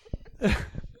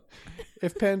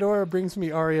 If Pandora brings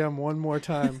me REM one more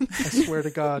time, I swear to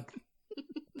God.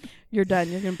 You're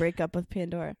done. You're going to break up with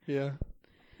Pandora. Yeah.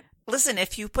 Listen,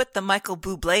 if you put the Michael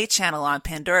Bublé channel on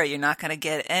Pandora, you're not going to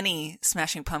get any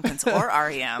Smashing Pumpkins or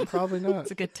REM. Probably not.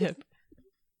 It's a good tip.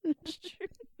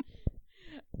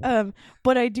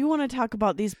 But I do want to talk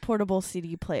about these portable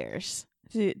CD players.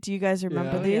 Do you guys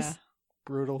remember these? Yeah.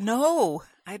 Brutal. No,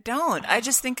 I don't. I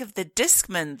just think of the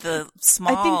Discman, the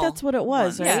small I think that's what it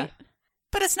was, one. right? Yeah.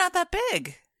 But it's not that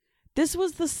big. This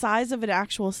was the size of an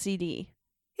actual CD.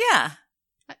 Yeah.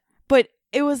 But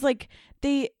it was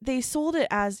they sold it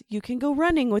as you can go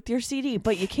running with your CD,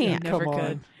 but you can't. Never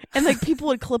could. And people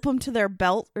would clip them to their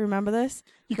belt. Remember this?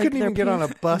 You couldn't even get on a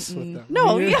bus with them.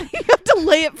 No, you have to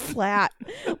lay it flat,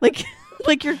 like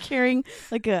you're carrying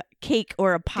a cake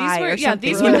or a pie or something.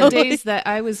 These were the days that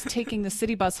I was taking the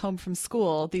city bus home from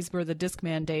school. These were the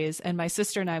Discman days, and my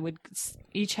sister and I would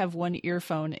each have one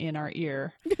earphone in our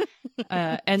ear,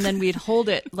 and then we'd hold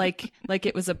it like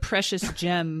it was a precious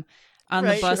gem on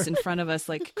the bus in front of us,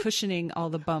 cushioning all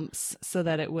the bumps so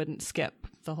that it wouldn't skip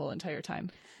the whole entire time.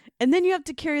 And then you have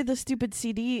to carry the stupid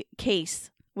CD case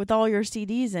with all your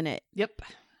CDs in it. Yep.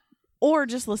 Or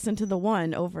just listen to the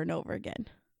one over and over again.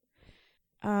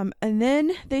 And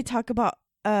then they talk about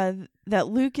that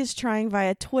Luke is trying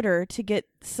via Twitter to get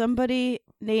somebody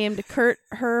named Kurt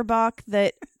Herbach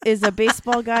that is a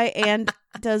baseball guy and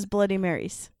does Bloody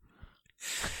Marys.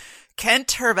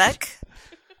 Kent Herbeck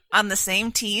on the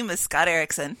same team as Scott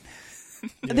Erickson.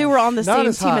 Yeah. They were on the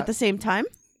same team at the same time?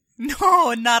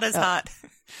 No, not as hot.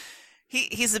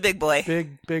 He's a big boy.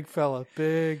 Big fella.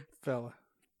 Big fella.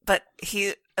 But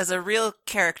he is a real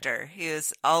character. He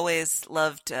has always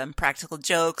loved practical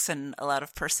jokes and a lot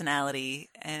of personality,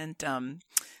 and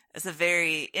is a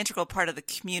very integral part of the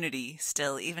community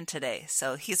still, even today.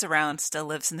 So he's around, still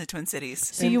lives in the Twin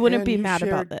Cities. So you wouldn't be mad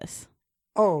about this?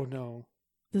 Oh, no.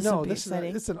 This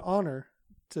it's an honor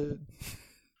to...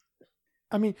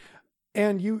 I mean,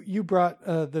 And you brought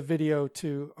the video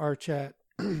to our chat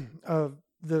of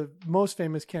the most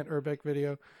famous Kent Hrbek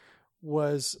video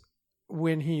was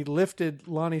when he lifted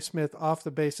Lonnie Smith off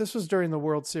the base. This was during the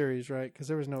World Series, right? Because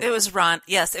there was no. It was Ron.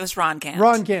 Yes, it was Ron Gant.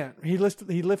 Ron Gant. He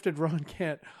lifted Ron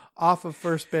Gant off of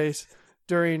first base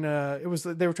during.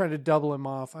 They were trying to double him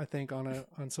off, I think, on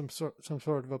some sort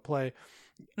of a play.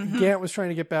 Mm-hmm. Gant was trying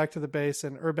to get back to the base,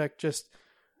 and Hrbek just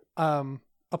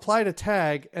applied a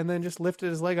tag and then just lifted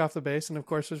his leg off the base. And of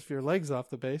course, if your leg's off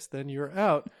the base, then you're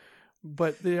out.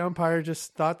 But the umpire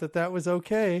just thought that was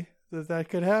okay, that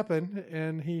could happen,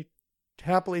 and he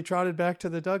happily trotted back to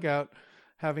the dugout,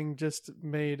 having just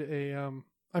made a.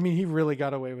 He really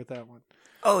got away with that one.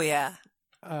 Oh yeah.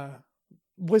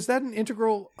 Was that an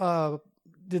integral?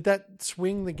 Did that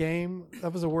swing the game?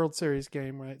 That was a World Series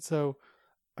game, right? So,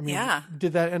 yeah.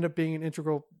 Did that end up being an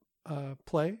integral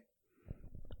play?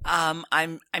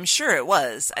 I'm sure it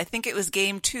was. I think it was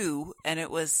game 2, and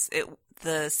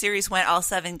the series went all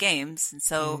 7 games, and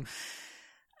so.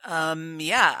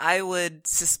 Yeah, I would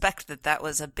suspect that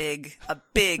was a big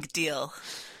deal.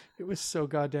 It was so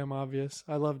goddamn obvious.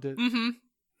 I loved it. Mm-hmm.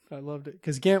 I loved it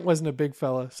because Gant wasn't a big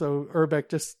fella, so Hrbek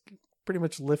just pretty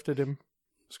much lifted him.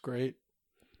 It was great.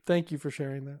 Thank you for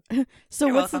sharing that. So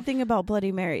You're what's welcome. the thing about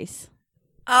Bloody Marys?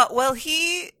 Well,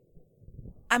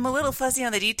 I'm a little fuzzy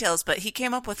on the details, but he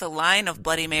came up with a line of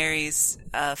Bloody Marys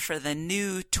for the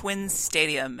new Twins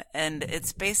Stadium, and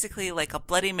it's basically like a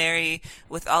Bloody Mary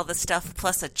with all the stuff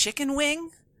plus a chicken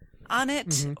wing on it,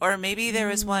 mm-hmm. Or maybe there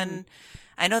was one.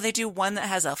 I know they do one that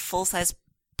has a full-size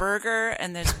burger,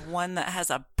 and there's one that has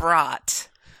a brat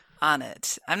on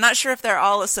it. I'm not sure if they're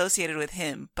all associated with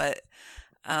him, but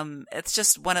it's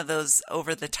just one of those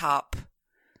over-the-top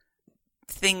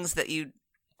things that you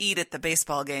eat at the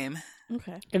baseball game.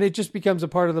 Okay. And it just becomes a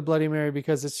part of the Bloody Mary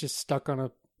because it's just stuck on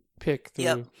a pick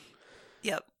through.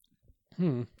 Yep.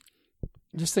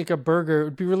 Just think a burger. It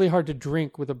would be really hard to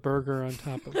drink with a burger on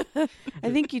top of it.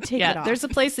 I think you take it off. There's a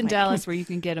place in Dallas where you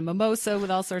can get a mimosa with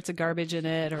all sorts of garbage in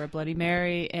it or a Bloody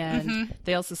Mary, and mm-hmm.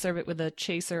 they also serve it with a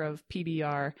chaser of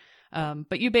PBR.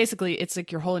 But you basically, it's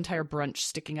like your whole entire brunch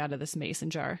sticking out of this mason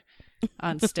jar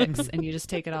on sticks, and you just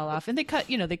take it all off. And they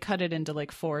cut it into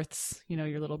like fourths,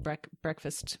 your little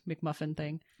breakfast McMuffin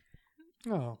thing.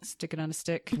 Oh. Stick it on a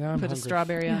stick, put hungry. A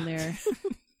strawberry on there,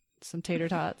 some tater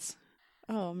tots.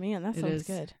 Oh man, that sounds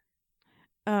good.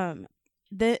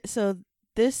 So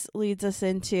this leads us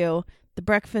into the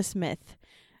breakfast myth.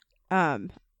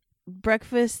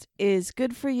 Breakfast is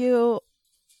good for you,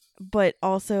 but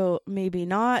also maybe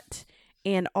not.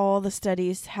 And all the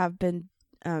studies have been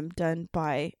done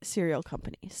by cereal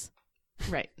companies.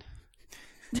 Right.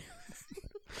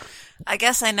 I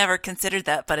guess I never considered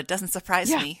that, but it doesn't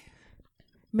surprise me.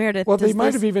 Meredith, well, they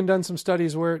might have even done some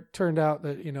studies where it turned out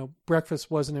that, breakfast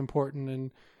wasn't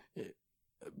important,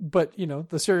 but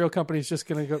the cereal company's just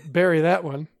going to go bury that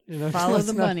one. Follow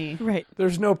the money. Right.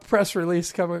 There's no press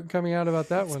release coming out about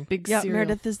that one. Big cereal.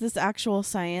 Meredith, is this actual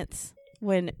science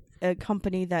when a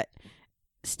company that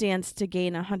stands to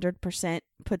gain 100%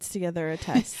 puts together a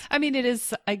test? I mean, it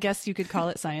is, I guess you could call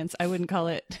it science. I wouldn't call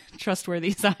it trustworthy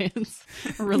science,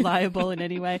 reliable in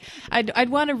any way. I'd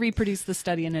want to reproduce the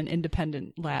study in an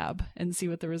independent lab and see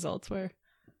what the results were.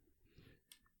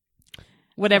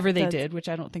 Whatever they did, which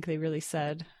I don't think they really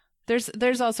said.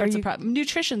 There's all sorts of problems.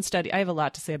 Nutrition study. I have a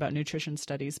lot to say about nutrition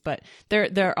studies, but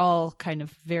they're all kind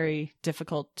of very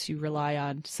difficult to rely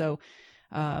on. So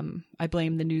I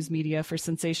blame the news media for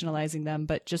sensationalizing them,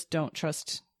 but just don't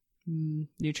trust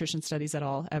nutrition studies at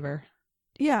all, ever.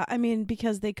 Yeah, I mean,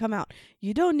 because they come out,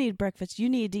 you don't need breakfast. You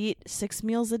need to eat 6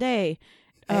 meals a day.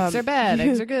 Eggs are bad.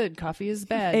 Eggs are good. Coffee is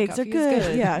bad. Eggs Coffee are good. Is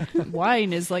good. Yeah.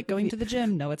 Wine is like going to the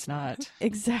gym. No, it's not.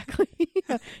 Exactly.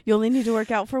 You only need to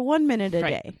work out for 1 minute a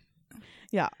day.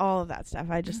 Yeah, all of that stuff.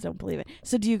 I just don't believe it.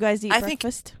 So do you guys eat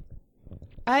breakfast?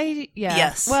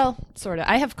 Yes. Well, sort of.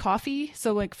 I have coffee.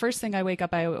 So like first thing I wake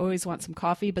up, I always want some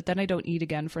coffee, but then I don't eat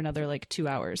again for another like 2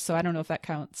 hours. So I don't know if that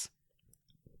counts.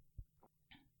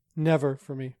 Never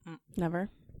for me. Never?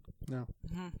 No.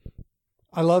 Mm-hmm.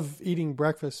 I love eating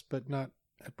breakfast, but not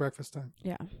at breakfast time.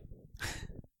 Yeah.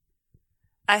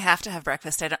 I have to have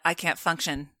breakfast. I can't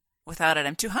function without it.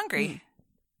 I'm too hungry.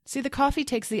 See, the coffee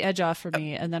takes the edge off for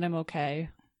me, and then I'm okay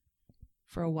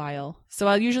for a while. So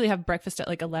I'll usually have breakfast at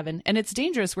like 11, and it's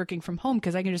dangerous working from home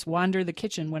because I can just wander the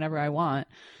kitchen whenever I want.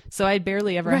 So I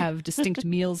barely ever have distinct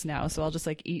meals now. So I'll just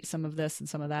like eat some of this and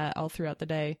some of that all throughout the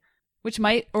day, which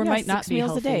might or might not be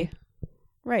meals healthy. A day.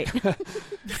 Right.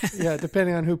 Yeah,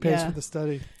 depending on who pays for the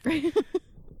study. Right.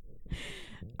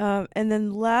 And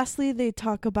then lastly, they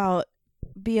talk about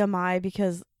BMI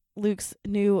because Luke's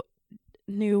new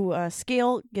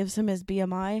scale gives him his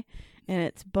BMI, and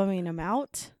it's bumming him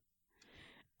out.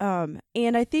 And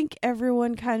I think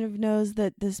everyone kind of knows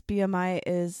that this BMI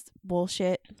is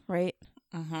bullshit, right?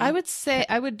 Mm-hmm.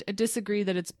 I would disagree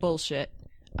that it's bullshit.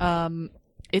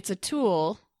 It's a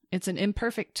tool. It's an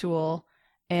imperfect tool,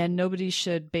 and nobody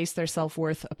should base their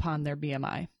self-worth upon their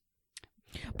BMI.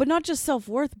 But not just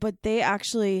self-worth, but they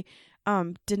actually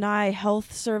deny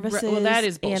health services. Well, that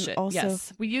is bullshit. And also,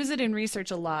 yes. We use it in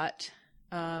research a lot,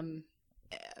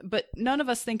 but none of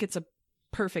us think it's a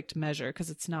perfect measure because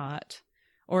it's not,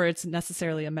 or it's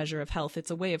necessarily a measure of health.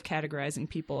 It's a way of categorizing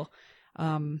people,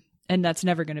 and that's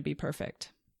never going to be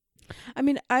perfect. I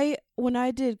mean, when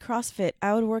I did CrossFit,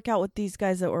 I would work out with these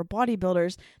guys that were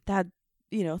bodybuilders that had,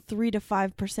 3 to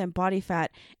 5% body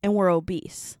fat and were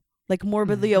obese. Like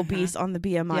morbidly obese on the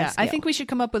BMI Yeah, scale. I think we should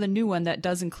come up with a new one that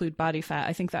does include body fat.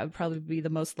 I think that would probably be the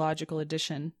most logical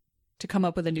addition to come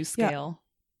up with a new scale.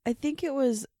 Yeah. I think it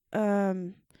was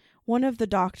one of the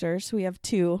doctors. We have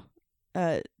 2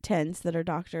 TENS that are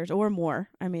doctors or more.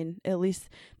 I mean, at least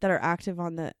that are active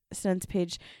on the SENS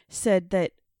page, said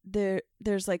that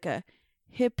there's like a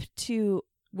hip to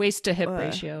waist to hip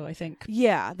ratio, I think.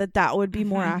 Yeah, that would be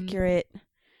more accurate.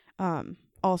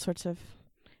 All sorts of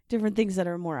different things that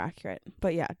are more accurate.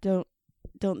 But yeah,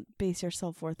 don't base your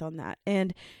self-worth on that.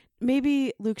 And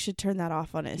maybe Luke should turn that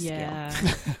off on his scale.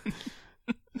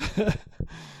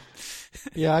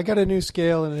 Yeah, I got a new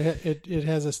scale, and it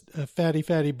has a fatty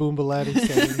boombalatti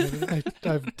setting that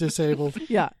I've disabled.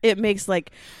 Yeah, it makes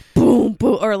like boom,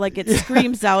 boom, or like it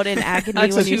screams out in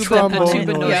agony when you trombone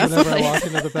noise whenever I walk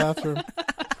into the bathroom.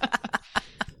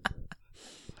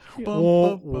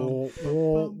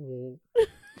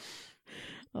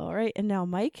 All right, and now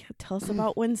Mike, tell us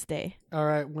about Wednesday. All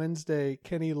right, Wednesday,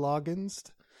 Kenny Loggins.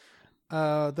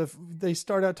 They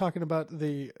start out talking about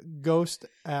the ghost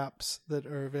apps that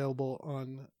are available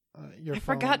on your phone. I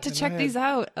forgot to check these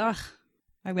out. Ugh,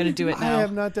 I'm going to do it now. I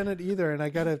have not done it either, and I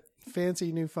got a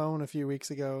fancy new phone a few weeks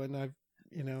ago, and I've,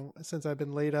 since I've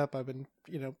been laid up, I've been,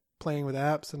 playing with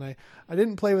apps, and I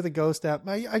didn't play with a ghost app.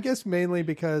 I guess mainly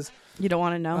because you don't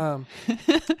want to know.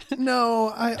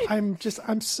 No, I'm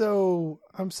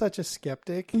such a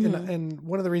skeptic, and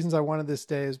one of the reasons I wanted this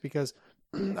day is because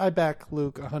I back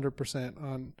Luke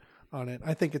 100% on it.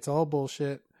 I think it's all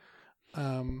bullshit.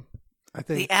 I think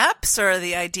the apps or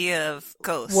the idea of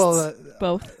ghosts. Well,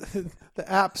 both. The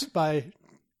apps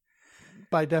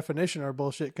by definition are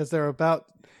bullshit because they're about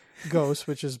ghosts,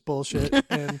 which is bullshit,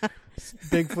 and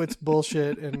Bigfoot's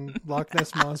bullshit, and Loch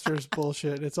Ness Monster's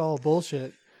bullshit. It's all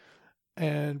bullshit.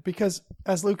 And because,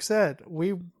 as Luke said,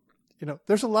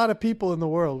 there's a lot of people in the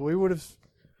world.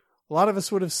 A lot of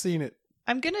us would have seen it.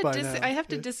 I'm gonna. I have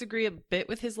to disagree a bit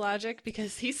with his logic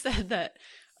because he said that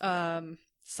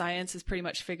science has pretty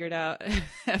much figured out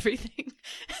everything.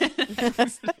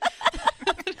 It's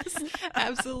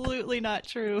absolutely not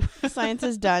true. Science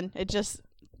is done.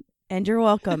 And you're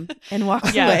welcome, and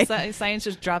walks away. Yeah, science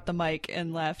just dropped the mic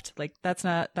and left. Like that's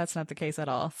not the case at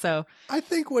all. So I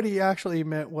think what he actually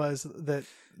meant was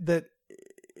that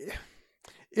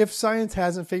if science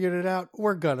hasn't figured it out,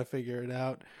 we're gonna figure it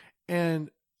out,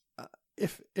 and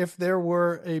if there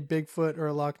were a Bigfoot or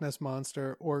a Loch Ness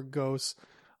Monster or ghosts,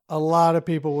 a lot of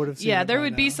people would have seen it. Yeah, there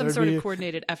would be now. some sort of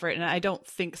coordinated effort, and I don't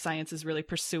think science is really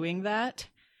pursuing that.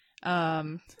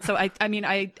 So I mean,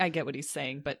 I get what he's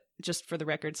saying, but just for the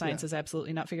record, science has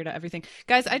absolutely not figured out everything.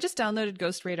 Guys, I just downloaded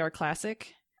Ghost Radar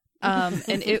Classic, and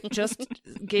it just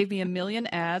gave me 1 million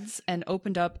ads and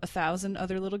opened up 1,000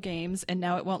 other little games, and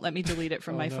now it won't let me delete it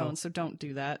from my phone, so don't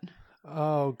do that.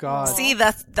 Oh God! See,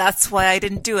 that's why I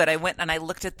didn't do it. I went and I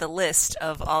looked at the list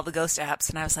of all the ghost apps,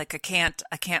 and I was like, I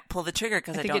can't pull the trigger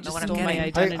because I don't know what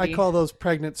I'm getting. I call those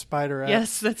pregnant spider apps.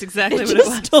 Yes, that's exactly what it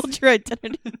was. Told your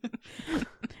identity.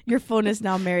 Your phone is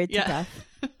now married to death.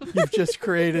 You've just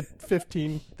created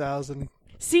 15,000.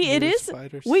 See, it is.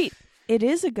 Spiders. Wait, it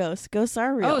is a ghost. Ghosts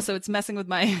are real. Oh, so it's messing with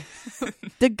my.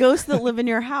 The ghosts that live in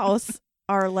your house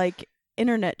are like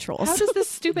internet trolls. How does this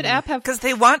stupid app have? Because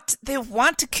they want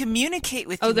to communicate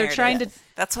with you. Oh, they're Meredith. trying to.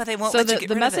 That's why they won't. So let you get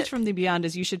the rid message of it. from the beyond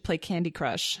is you should play Candy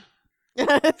Crush.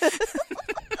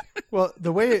 Well,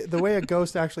 the way a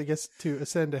ghost actually gets to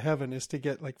ascend to heaven is to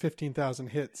get like 15,000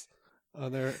 hits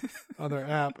on their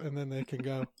app, and then they can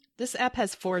go. This app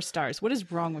has 4 stars. What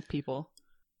is wrong with people?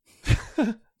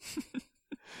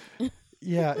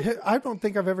 Yeah, I don't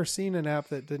think I've ever seen an app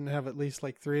that didn't have at least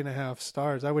like 3.5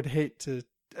 stars. I would hate to,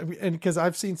 and because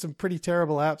I've seen some pretty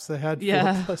terrible apps that had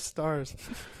 4+ stars.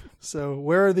 So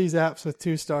where are these apps with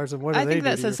 2 stars, and what do they do? I think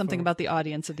that says something phone? about the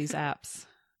audience of these apps.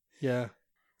 Yeah.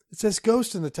 It says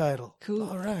ghost in the title. Cool.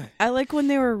 All right. I like when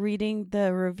they were reading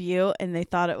the review and they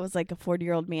thought it was like a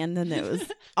 40-year-old man. Then it was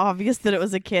obvious that it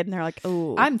was a kid, and they're like,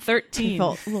 "Oh, I'm 13,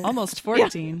 almost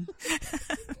 14."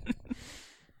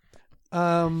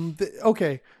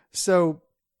 Okay, so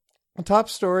top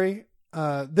story.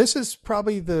 This is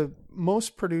probably the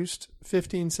most produced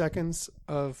 15 seconds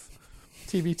of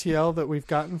TBTL that we've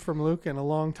gotten from Luke in a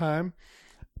long time.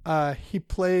 He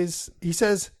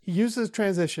uses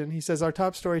transition. He says, our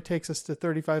top story takes us to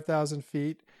 35,000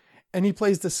 feet. And he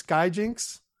plays the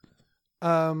Skyjinx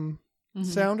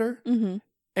sounder. Mm-hmm.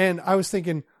 And I was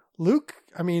thinking, Luke,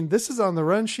 I mean, this is on the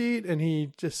run sheet. And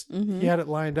he just, he had it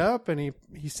lined up and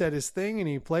he said his thing and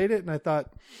he played it. And I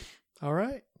thought, all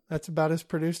right, that's about as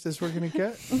produced as we're going to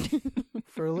get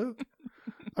for Luke.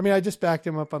 I mean, I just backed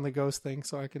him up on the ghost thing,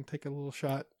 so I can take a little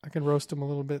shot. I can roast him a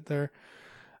little bit there.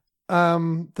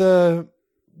 The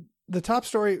top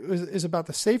story is about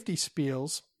the safety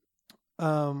spiels.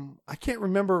 I can't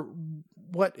remember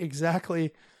what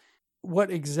exactly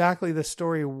the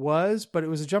story was, but it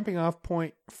was a jumping off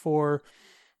point for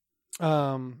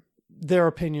their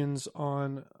opinions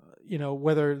on,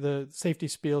 whether the safety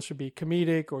spiel should be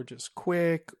comedic or just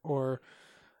quick, or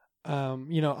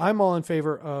I'm all in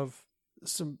favor of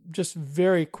some just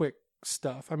very quick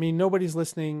stuff. I mean, nobody's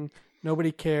listening.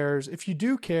 Nobody cares. If you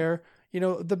do care,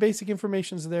 the basic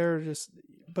information's there.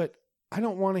 But I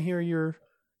don't want to hear your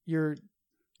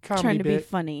comedy trying to bit. Be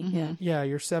funny. Mm-hmm. Yeah,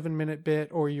 your 7-minute bit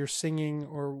or your singing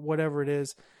or whatever it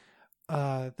is.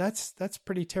 That's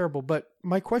pretty terrible. But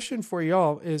my question for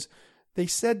y'all is, they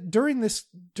said during this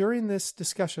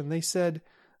discussion, they said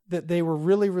that they were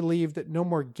really relieved that no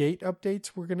more gate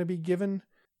updates were going to be given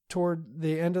toward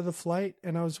the end of the flight,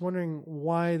 and I was wondering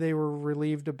why they were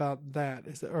relieved about that.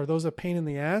 Are those a pain in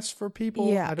the ass for people?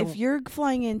 Yeah, if you're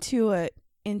flying into a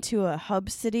hub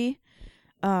city,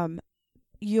 if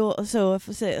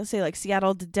say like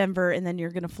Seattle to Denver, and then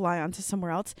you're gonna fly on to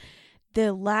somewhere else,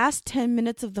 the last 10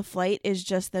 minutes of the flight is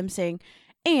just them saying,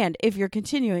 and if you're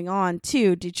continuing on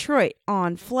to Detroit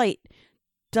on flight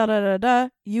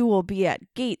you will be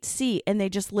at gate C, and they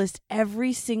just list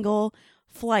every single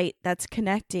flight that's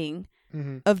connecting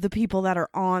of the people that are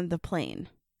on the plane.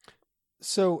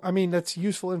 So, I mean, that's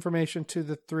useful information to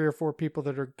the 3 or 4 people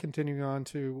that are continuing on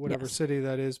to whatever city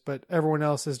that is, but everyone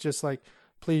else is just like,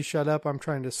 please shut up, I'm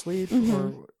trying to sleep.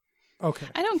 Okay.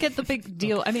 I don't get the big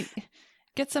deal. Okay. I mean,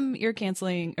 get some ear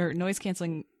canceling or noise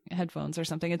canceling headphones or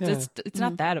something. It's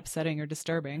not that upsetting or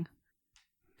disturbing.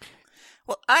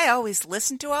 Well, I always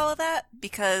listen to all of that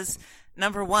because,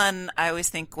 number one, I always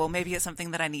think, well, maybe it's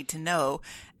something that I need to know.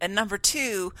 And number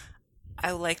two,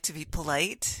 I like to be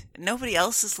polite. Nobody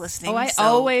else is listening. I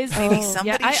always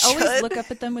look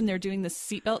up at them when they're doing the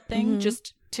seatbelt thing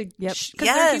just to, because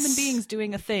they're human beings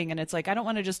doing a thing. And it's like, I don't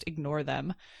want to just ignore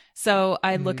them. So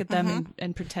I look at them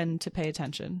and pretend to pay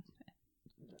attention.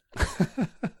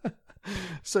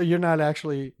 So you're not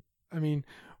actually, I mean...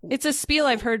 It's a spiel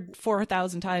I've heard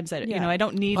 4,000 times that, I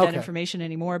don't need that information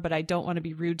anymore, but I don't want to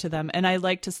be rude to them. And I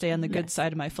like to stay on the good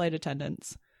side of my flight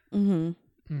attendants.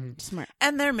 Smart.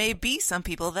 And there may be some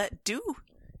people that do.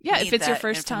 Yeah, if it's your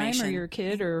first time or your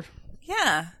kid or...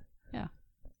 Yeah.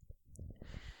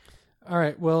 All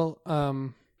right. Well,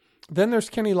 then there's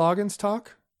Kenny Loggins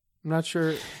talk. I'm not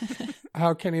sure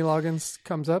how Kenny Loggins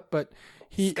comes up, but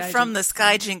he... From the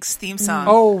Skyjinx theme song.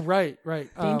 Oh, right.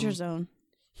 Danger Zone.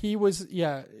 He was,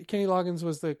 Kenny Loggins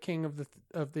was the king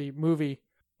of the movie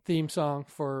theme song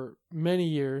for many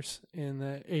years in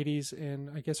the 80s and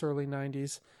I guess early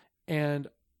 90s. And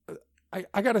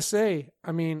I got to say,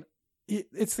 I mean,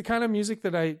 it's the kind of music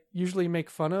that I usually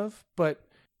make fun of, but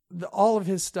all of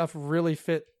his stuff really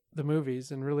fit the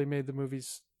movies and really made the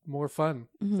movies more fun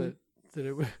that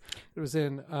it was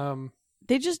in.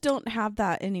 They just don't have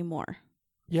that anymore.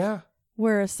 Yeah.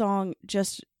 Where a song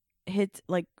just hits,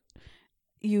 like,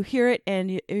 you hear it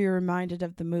and you're reminded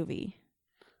of the movie.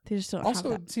 They just don't have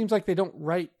that. It seems like they don't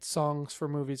write songs for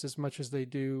movies as much as they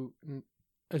did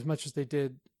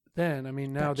then. I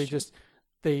mean, now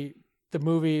the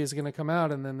movie is going to come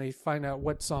out and then they find out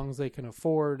what songs they can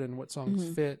afford and what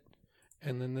songs fit.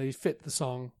 And then they fit the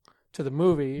song to the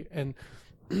movie, and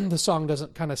the song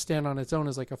doesn't kind of stand on its own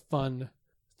as like a fun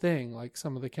thing like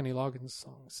some of the Kenny Loggins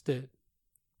songs did.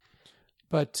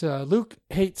 But Luke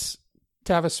hates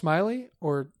Tavis Smiley,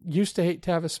 or used to hate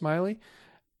Tavis Smiley,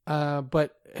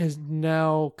 but has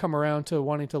now come around to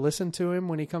wanting to listen to him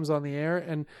when he comes on the air.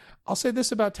 And I'll say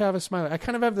this about Tavis Smiley. I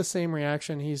kind of have the same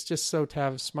reaction. He's just so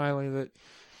Tavis Smiley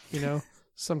that,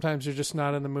 sometimes you're just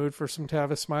not in the mood for some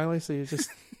Tavis Smiley, so you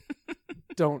just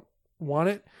don't want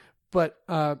it. But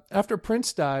after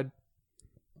Prince died,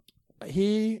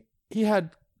 he had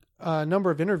a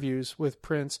number of interviews with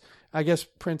Prince. I guess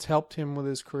Prince helped him with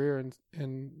his career,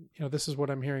 and this is what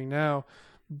I'm hearing now.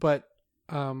 But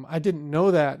I didn't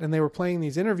know that, and they were playing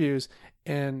these interviews,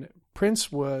 and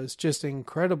Prince was just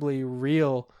incredibly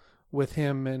real with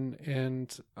him,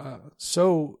 and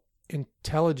so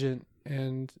intelligent,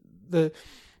 and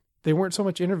they weren't so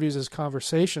much interviews as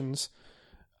conversations,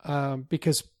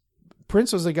 because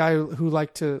Prince was a guy who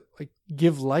liked to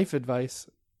give life advice,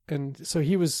 and so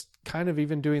he was kind of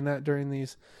even doing that during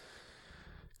these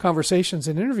conversations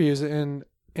and interviews, and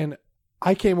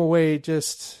I came away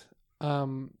just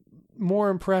more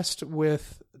impressed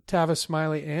with Tavis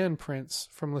Smiley and Prince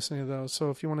from listening to those. So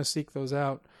if you want to seek those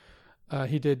out,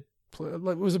 he did. It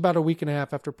was about a week and a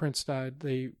half after Prince died.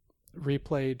 They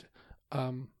replayed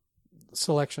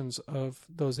selections of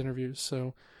those interviews.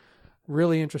 So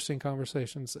really interesting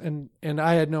conversations. And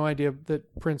I had no idea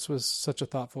that Prince was such a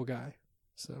thoughtful guy.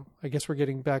 So I guess we're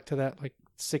getting back to that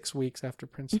 6 weeks after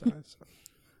Prince died.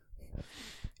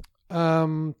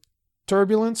 So.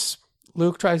 Turbulence.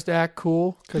 Luke tries to act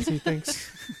cool because he thinks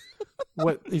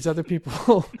what these other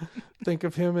people think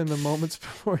of him in the moments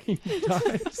before he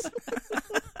dies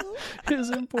is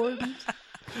important.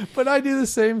 But I do the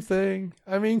same thing.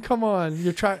 I mean, come on.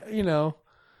 You're trying,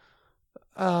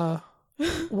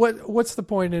 what's the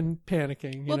point in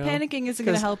panicking? Panicking isn't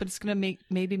going to help. It's going to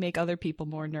maybe make other people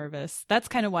more nervous. That's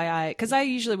kind of why because I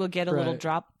usually will get a little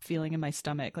drop feeling in my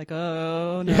stomach,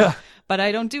 oh no, yeah. But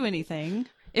I don't do anything.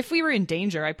 If we were in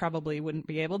danger, I probably wouldn't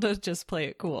be able to just play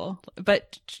it cool.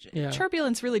 But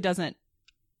turbulence really doesn't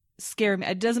scare me.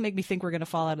 It doesn't make me think we're going to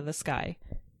fall out of the sky.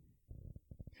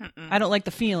 I don't like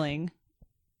the feeling.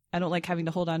 I don't like having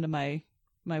to hold on to my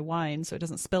wine so it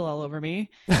doesn't spill all over me.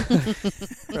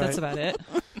 That's about it.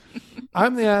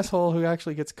 I'm the asshole who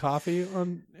actually gets coffee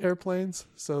on airplanes,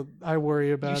 so I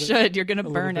worry about it. You should. You're going to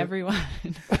burn everyone.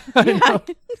 I know.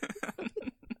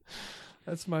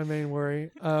 That's my main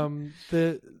worry.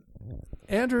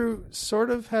 Andrew sort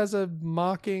of has a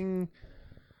mocking.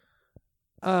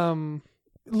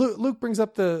 Luke brings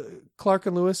up the Clark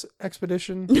and Lewis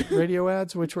expedition radio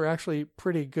ads, which were actually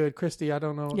pretty good. Christy, I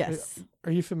don't know. Yes.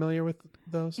 Are you familiar with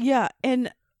those? Yeah,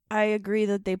 and I agree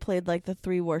that they played the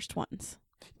 3 worst ones.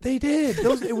 They did.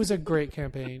 It was a great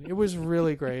campaign. It was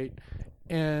really great.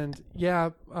 And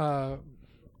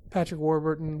Patrick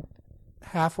Warburton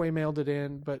halfway mailed it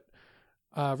in, but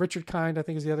Richard Kind, I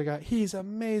think, is the other guy. He's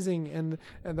amazing, and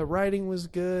the writing was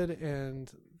good,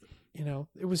 and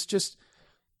it was just,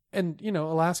 and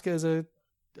Alaska is a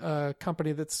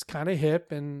company that's kind of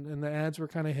hip, and the ads were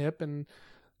kind of hip, and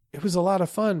it was a lot of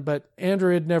fun. But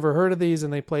Andrew had never heard of these,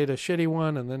 and they played a shitty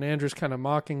one, and then Andrew's kind of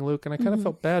mocking Luke, and I kind of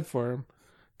felt bad for him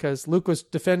because Luke was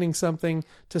defending something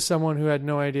to someone who had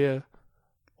no idea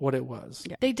what it was.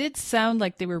 Yeah. They did sound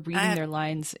like they were reading their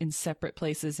lines in separate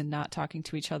places and not talking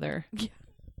to each other.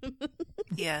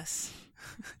 Yes.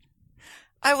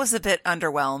 I was a bit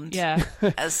underwhelmed. Yeah.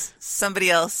 As somebody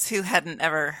else who hadn't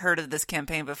ever heard of this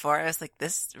campaign before, I was like,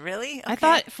 this really? Okay. I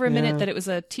thought for a minute that it was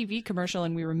a TV commercial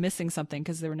and we were missing something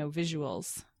because there were no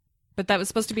visuals. But that was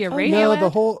supposed to be a radio ad? The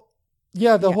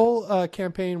whole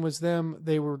campaign was them.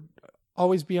 They would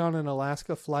always be on an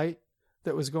Alaska flight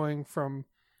that was going from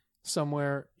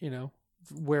somewhere,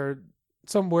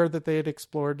 somewhere that they had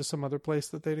explored to some other place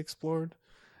that they'd explored.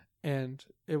 And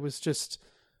it was just,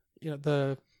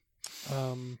 the,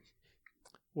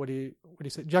 what do you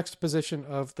say? Juxtaposition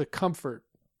of the comfort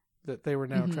that they were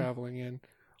now traveling in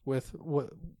with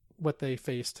what they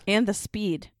faced. And the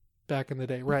speed. Back in the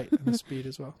day. Right. And the speed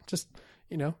as well. Just,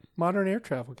 modern air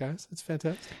travel, guys. It's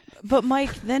fantastic. But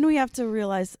Mike, then we have to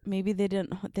realize maybe they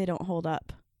don't hold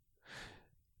up.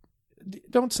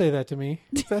 Don't say that to me.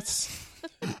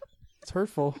 It's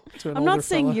hurtful to an I'm older not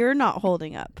saying fella. you're not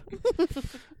holding up.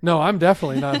 No, I'm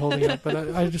definitely not holding up, but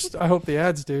I hope the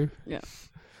ads do. Yeah.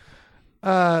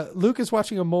 Luke is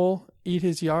watching a mole eat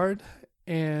his yard,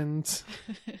 and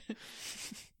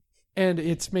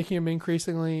it's making him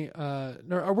increasingly.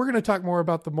 We're going to talk more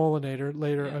about the Molinator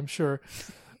later, I'm sure.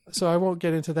 So I won't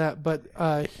get into that, but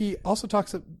he also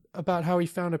talks about how he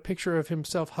found a picture of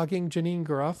himself hugging Janine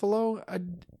Garofalo.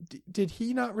 Did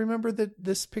he not remember that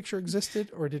this picture existed,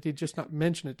 or did he just not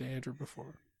mention it to Andrew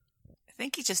before? I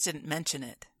think he just didn't mention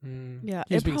it. Yeah,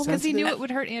 because he knew it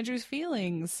would hurt Andrew's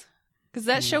feelings. Because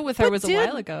that show with her was a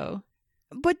while ago.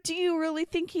 But do you really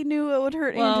think he knew it would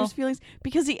hurt Andrew's feelings?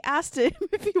 Because he asked him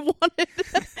if he wanted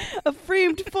a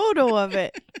framed photo of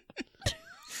it.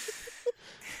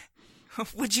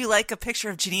 Would you like a picture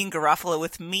of Janine Garofalo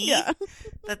with me? Yeah.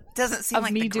 That doesn't seem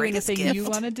like me the doing a greatest thing gift. You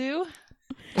want to do?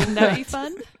 Wouldn't that be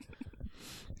fun?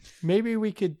 maybe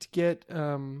we could get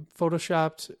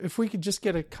photoshopped. If we could just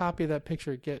get a copy of that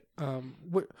picture, get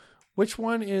which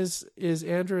one is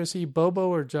Andrew? Is he Bobo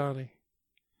or Johnny?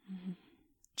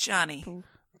 Johnny.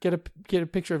 Get a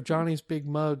picture of Johnny's big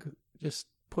mug just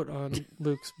put on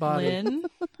Luke's body. Lynn?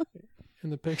 In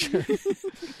the picture.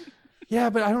 Yeah,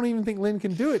 but I don't even think Lynn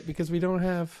can do it because we don't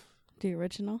have the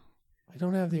original. We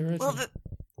don't have the original. Well,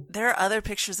 there are other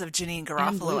pictures of Janine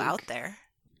Garofalo out there.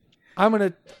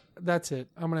 That's it.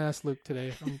 I'm gonna ask Luke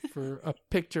today for a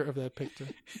picture of that picture.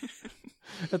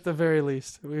 At the very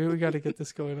least, we got to get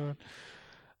this going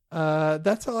on.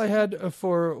 That's all I had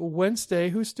for Wednesday.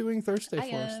 Who's doing Thursday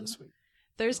for us this week?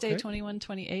 Thursday,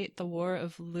 21/28, The War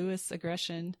of Lewis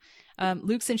Aggression.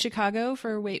 Luke's in Chicago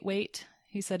for Wait.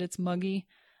 He said it's muggy.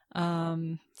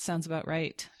 Sounds about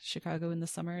right. Chicago in the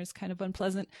summer is kind of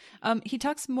unpleasant. He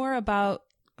talks more about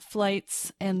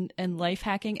flights and life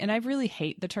hacking, and I really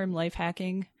hate the term life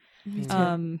hacking.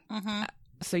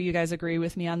 So you guys agree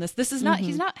with me on this? This is not.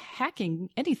 He's not hacking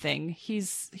anything.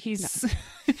 He's he's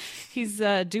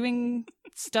doing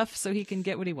stuff so he can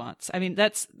get what he wants. I mean,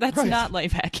 that's right. Not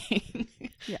life hacking.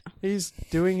 Yeah, he's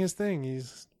doing his thing.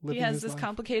 He's living he has his this life.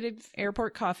 Complicated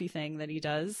airport coffee thing that he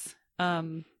does.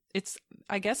 It's,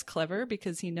 I guess, clever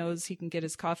because he knows he can get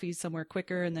his coffee somewhere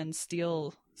quicker and then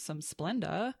steal some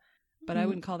Splenda, but I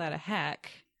wouldn't call that a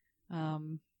hack.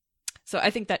 So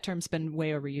I think that term's been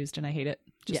way overused and I hate it,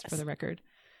 just for the record.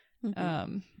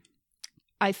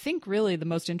 I think really the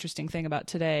most interesting thing about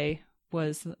today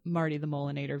was Marty the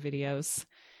Molinator videos.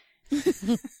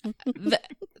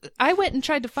 I went and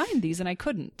tried to find these and I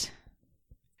couldn't.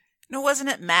 No, wasn't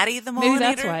it Maddie the Molinator? Maybe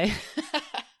that's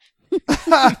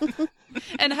why.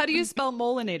 And how do you spell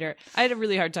molinator? I had a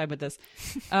really hard time with this.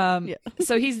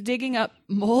 So he's digging up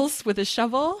moles with a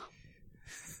shovel.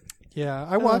 Yeah,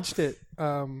 I watched it.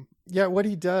 What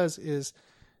he does is,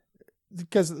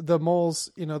 because the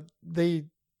moles,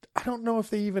 I don't know if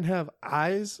they even have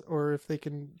eyes or if they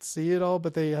can see it all,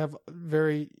 but they have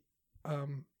very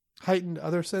heightened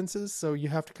other senses. So you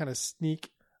have to kind of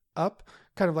sneak up,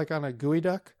 kind of like on a gooey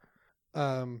duck.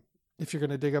 If you're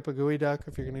going to dig up a gooey duck,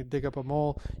 if you're going to dig up a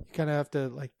mole, you kind of have to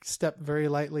like step very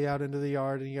lightly out into the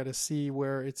yard and you got to see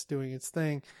where it's doing its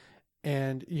thing.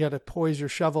 And you got to poise your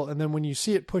shovel. And then when you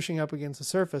see it pushing up against the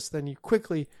surface, then you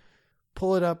quickly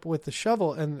pull it up with the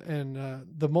shovel. And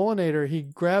the molinator, he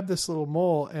grabbed this little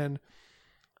mole and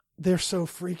they're so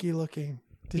freaky looking.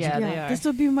 They are. This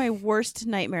would be my worst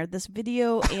nightmare. This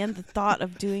video and the thought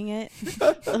of doing it.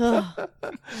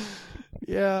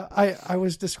 Yeah, I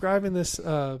was describing this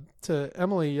to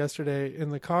Emily yesterday in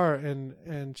the car,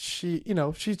 and she,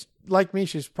 she's like me.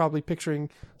 She's probably picturing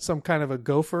some kind of a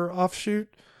gopher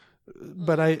offshoot.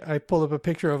 But I pulled up a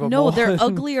picture of a mole. No, they're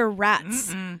uglier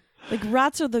rats. Like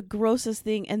rats are the grossest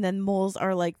thing, and then moles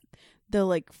are like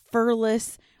the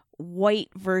furless white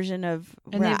version of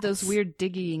and rats. they have those weird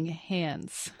digging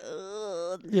hands.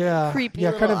 Creepy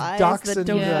little kind of eyes dachshund that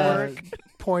don't work.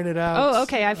 Pointed out. Oh,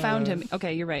 okay, I found him.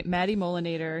 Okay, you're right. Maddie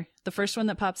Molinator. The first one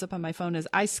that pops up on my phone is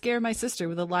I scare my sister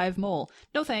with a live mole.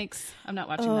 No thanks. I'm not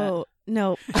watching that. Oh,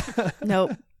 no.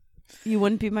 Nope. You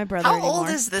wouldn't be my brother anymore. How old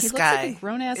is this he guy? Looks like a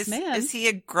grown-ass man. Is he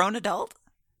a grown adult?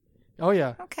 Oh,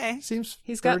 yeah. Okay. Seems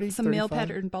he's got 30, some 35. male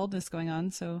pattern baldness going on,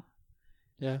 so...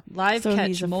 Yeah. Live So catch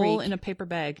he's a mole freak. in a paper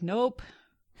bag. Nope.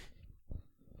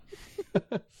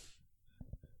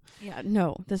 Yeah,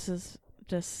 no, this is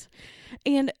just...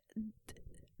 And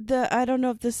I don't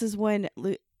know if this is when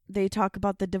they talk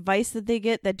about the device that they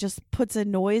get that just puts a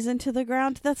noise into the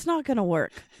ground. That's not going to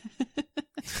work.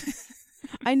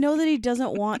 I know that he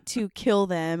doesn't want to kill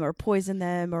them or poison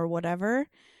them or whatever,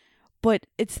 but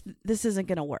this isn't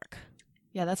going to work.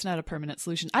 Yeah, that's not a permanent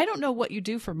solution. I don't know what you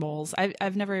do for moles.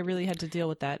 I've never really had to deal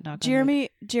with that. Jeremy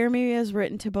has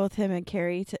written to both him and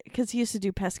Carrie because he used to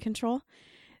do pest control.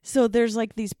 So there's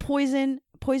like these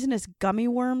poisonous gummy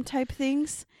worm type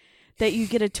things that you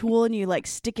get a tool and you like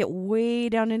stick it way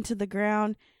down into the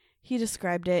ground. He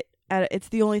described it. It's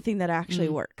the only thing that actually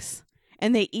works.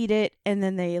 And they eat it and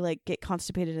then they like get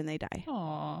constipated and they die.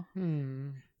 Aww.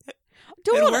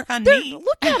 It'll work on me.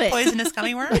 Look at it. Poisonous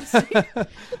gummy worms.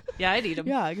 Yeah, I'd eat them.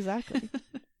 Yeah, exactly.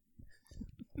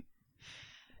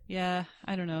 Yeah,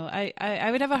 I don't know. I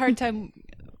would have a hard time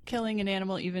killing an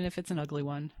animal even if it's an ugly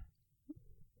one.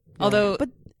 Yeah. Although,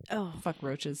 fuck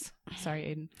roaches. Sorry,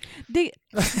 Aiden. They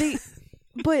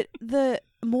but the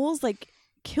moles like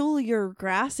kill your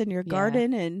grass in your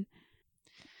garden and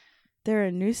they're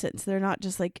a nuisance. They're not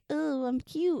just like, oh, I'm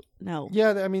cute. No.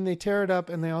 Yeah, I mean, they tear it up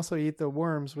and they also eat the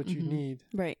worms, which you need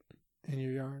in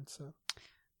your yard. So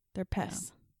they're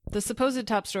pests. Yeah. The supposed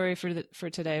top story for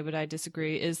today, but I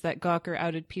disagree, is that Gawker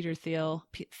outed Peter Thiel.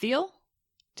 Thiel?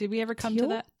 Did we ever come to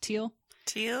that? Teal?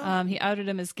 He outed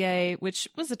him as gay, which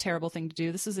was a terrible thing to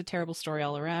do. This is a terrible story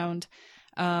all around.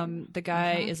 The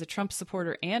guy is a Trump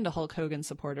supporter and a Hulk Hogan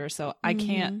supporter, so I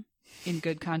can't, in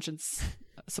good conscience,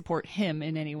 support him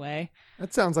in any way.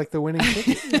 That sounds like the winning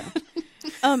ticket.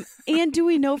 And do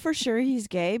we know for sure he's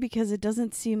gay? Because it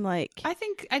doesn't seem like. I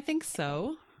think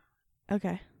so.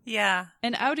 Okay. Yeah.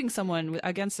 And outing someone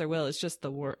against their will is just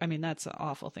the worst. I mean, that's an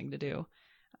awful thing to do.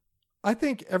 I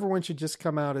think everyone should just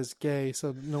come out as gay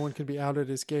so no one can be outed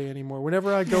as gay anymore.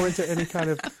 Whenever I go into any kind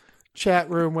of chat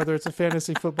room, whether it's a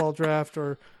fantasy football draft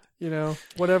or,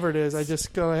 whatever it is, I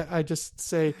just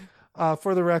say,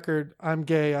 for the record, I'm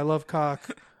gay. I love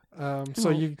cock. So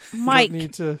you don't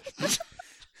need to,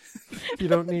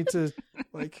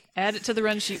 add it to the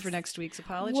run sheet for next week's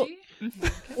apology.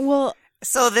 Well,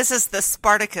 so this is the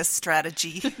Spartacus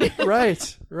strategy.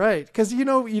 Right. Because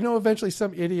eventually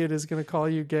some idiot is going to call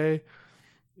you gay.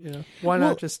 Why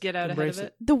not just get out ahead of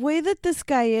it? The way that this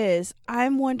guy is,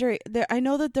 I'm wondering. I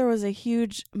know that there was a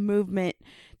huge movement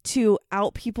to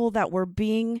out people that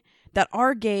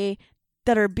are gay,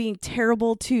 that are being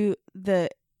terrible to the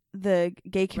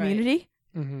gay community.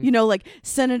 Right. Mm-hmm. Like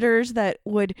senators that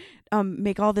would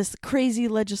make all this crazy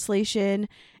legislation.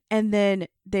 And then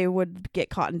they would get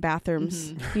caught in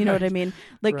bathrooms. Mm-hmm. You know what I mean?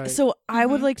 So I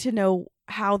would like to know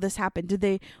how this happened.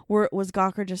 Was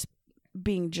Gawker just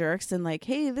being jerks and like,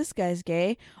 hey, this guy's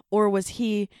gay? Or was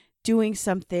he doing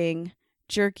something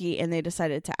jerky and they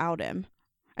decided to out him?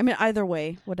 I mean, either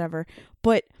way, whatever.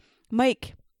 But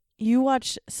Mike, you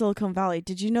watch Silicon Valley.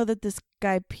 Did you know that this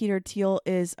guy, Peter Thiel,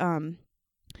 is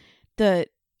the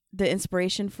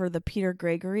inspiration for the Peter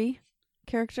Gregory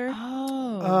character?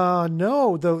 Oh.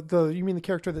 No. The you mean the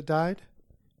character that died?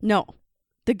 No.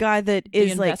 The guy that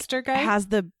is the investor guy? Has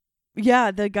the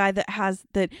guy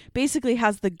that basically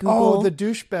has the Google. Oh, the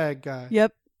douchebag guy.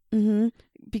 Yep. Mm-hmm.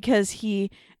 Because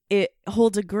it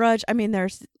holds a grudge. I mean,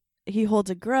 he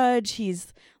holds a grudge.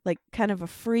 He's like kind of a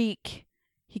freak.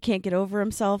 He can't get over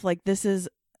himself. Like that's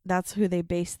who they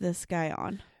base this guy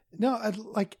on. No,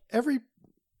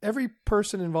 every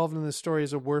person involved in this story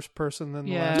is a worse person than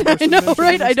the last I person. know,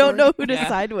 right? I don't know who to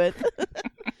side with.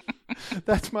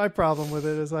 That's my problem with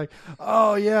it. Is like,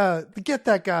 oh yeah, get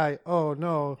that guy. Oh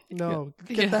no,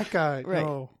 get that guy. Right.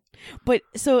 No. But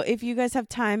so if you guys have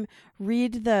time,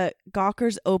 read the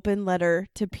Gawker's open letter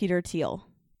to Peter Thiel.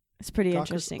 It's pretty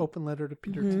interesting. Open letter to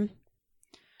Peter Mm-hmm. Thiel.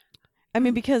 I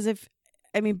mean, because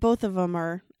both of them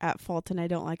are at fault, and I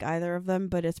don't like either of them,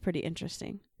 but it's pretty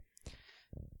interesting.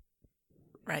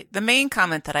 Right. The main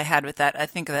comment that I had with that, I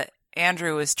think that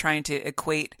Andrew was trying to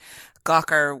equate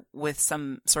Gawker with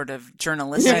some sort of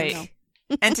journalistic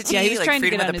entity, he was like trying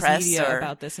freedom to get of on the his press, media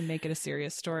about this and make it a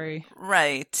serious story.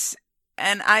 Right.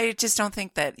 And I just don't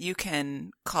think that you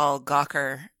can call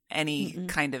Gawker any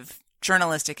kind of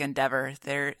journalistic endeavor.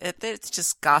 It's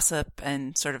just gossip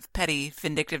and sort of petty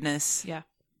vindictiveness. Yeah.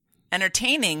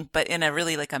 Entertaining, but in a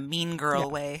really like a mean girl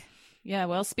way. Yeah,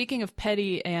 well, speaking of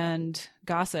petty and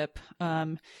gossip,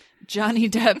 Johnny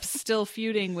Depp's still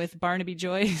feuding with Barnaby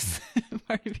Joyce,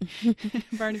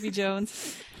 Barnaby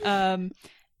Jones,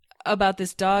 about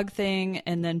this dog thing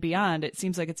and then beyond. It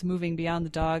seems like it's moving beyond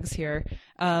the dogs here.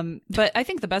 But I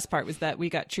think the best part was that we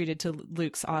got treated to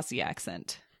Luke's Aussie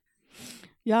accent.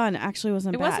 Yeah, and it actually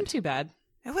wasn't bad. It wasn't too bad.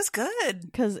 It was good.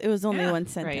 Because it was only one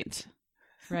sentence.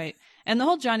 Right. And the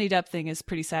whole Johnny Depp thing is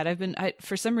pretty sad. I've been,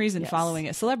 for some reason, following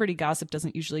it. Celebrity gossip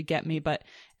doesn't usually get me, but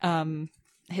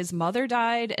his mother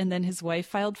died, and then his wife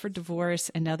filed for divorce,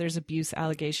 and now there's abuse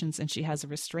allegations, and she has a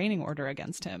restraining order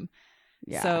against him.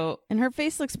 Yeah. So, and her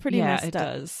face looks pretty messed up. Yeah, it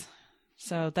does.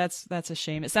 So that's a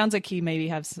shame. It sounds like he maybe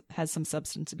has some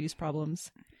substance abuse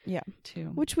problems. Yeah.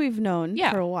 Too. Which we've known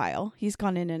for a while. He's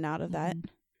gone in and out of that.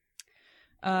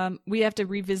 We have to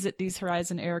revisit these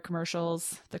Horizon Air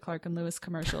commercials, the Clark and Lewis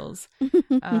commercials.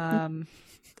 I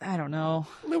don't know.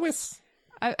 Lewis.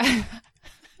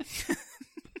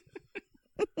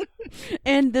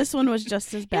 And this one was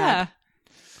just as bad.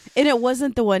 Yeah. And it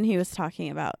wasn't the one he was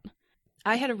talking about.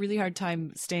 I had a really hard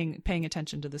time paying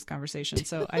attention to this conversation,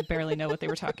 so I barely know what they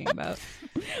were talking about.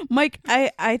 Mike,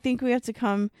 I think we have to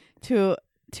come to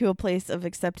a place of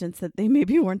acceptance that they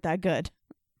maybe weren't that good.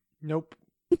 Nope.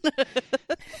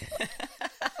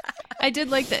 I did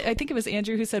like that. I think it was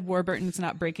Andrew who said Warburton's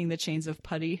not breaking the chains of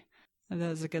putty. That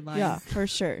was a good line. Yeah, for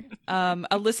sure.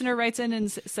 A listener writes in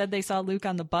and said they saw Luke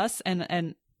on the bus,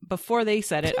 and before they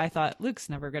said it, I thought Luke's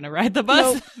never going to ride the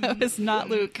bus. Nope. That was not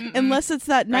Luke, unless it's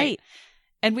that night.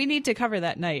 And we need to cover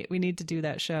that night. We need to do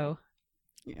that show.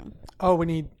 Yeah. Oh, when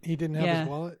he didn't have his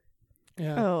wallet.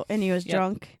 Yeah. Oh, and he was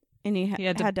drunk, and he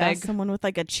had to beg ask someone with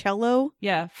like a cello.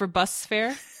 Yeah, for bus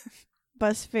fare.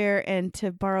 bus fare and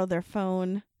to borrow their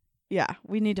phone. Yeah,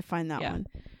 we need to find that one.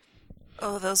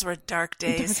 Oh, those were dark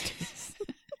days.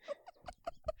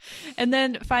 And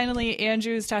then finally,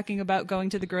 Andrew is talking about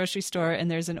going to the grocery store, and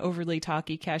there's an overly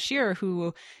talky cashier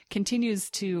who continues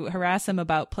to harass him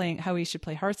about how he should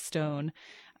play Hearthstone,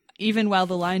 even while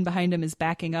the line behind him is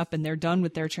backing up and they're done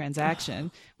with their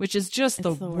transaction, which is just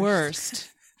the worst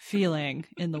feeling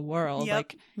in the world. Yep.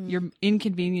 Like, you're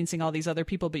inconveniencing all these other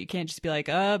people, but you can't just be like,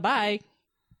 bye.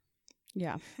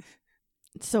 Yeah.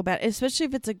 It's so bad, especially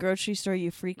if it's a grocery store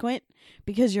you frequent,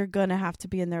 because you're going to have to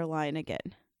be in their line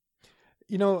again.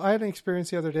 You know, I had an experience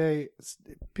the other day.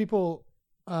 People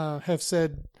have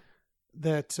said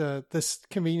that this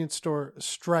convenience store,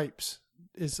 Stripes,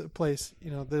 is a place, you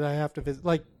know, that I have to visit.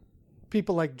 Like,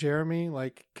 people like Jeremy,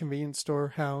 like convenience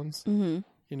store hounds, you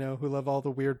know, who love all the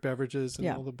weird beverages and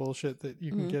all the bullshit that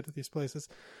you can get at these places.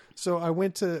 So I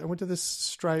went to this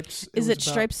Stripes. Is it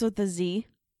Stripes with a Z?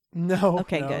 No.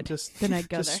 Okay, no, good. Then I'd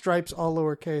go just there. Stripes, all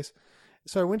lowercase.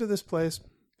 So I went to this place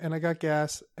and I got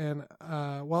gas. And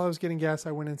while I was getting gas,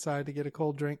 I went inside to get a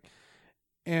cold drink.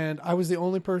 And I was the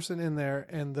only person in there.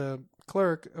 And the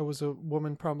clerk was a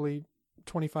woman, probably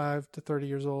 25 to 30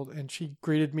 years old. And she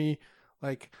greeted me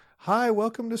like, "Hi,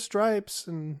 welcome to Stripes.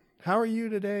 And how are you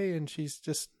today?" And she's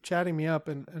just chatting me up.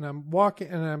 And I'm walking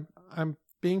and I'm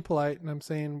being polite and I'm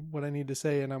saying what I need to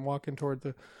say. And I'm walking toward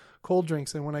the cold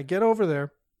drinks. And when I get over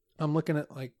there, I'm looking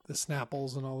at like the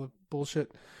Snapples and all the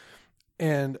bullshit.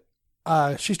 And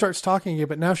she starts talking again,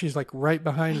 but now she's like right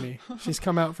behind me. She's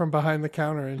come out from behind the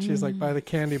counter and she's like by the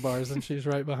candy bars and she's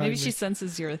right behind me. Maybe she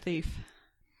senses you're a thief.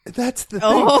 That's the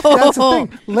thing. That's the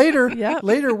thing.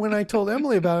 Later when I told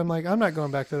Emily about it, I'm like, I'm not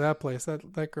going back to that place.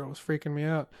 That girl was freaking me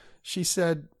out. She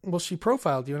said, "Well, she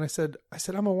profiled you." And I said,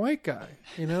 "I'm a white guy.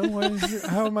 You know,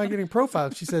 how am I getting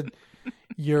profiled?" She said,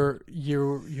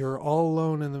 You're all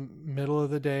alone in the middle of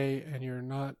the day and you're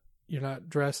not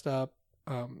dressed up.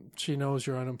 She knows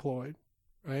you're unemployed,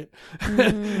 right?"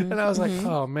 And I was like,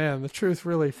 "Oh man, the truth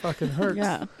really fucking hurts."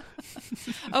 Yeah.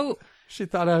 Oh, she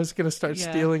thought I was going to start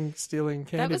stealing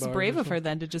candy bars. That was brave of her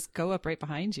then to just go up right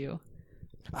behind you.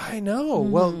 I know.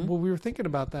 Well, we were thinking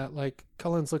about that. Like,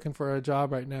 Cullen's looking for a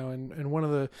job right now, and one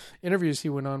of the interviews he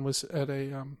went on was at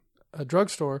a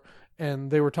drugstore,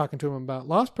 and they were talking to him about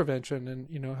loss prevention and,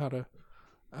 you know, how to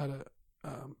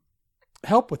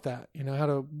help with that, you know, how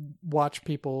to watch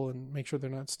people and make sure they're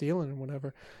not stealing and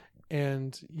whatever.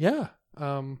 And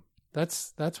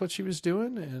that's what she was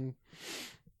doing. And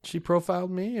she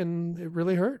profiled me and it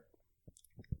really hurt.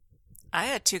 I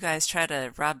had two guys try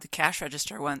to rob the cash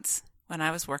register once when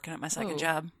I was working at my second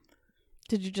job.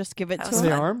 Did you just give it to them? Were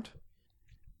they armed?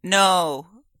 No.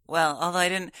 Well, although I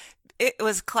didn't. It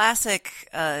was classic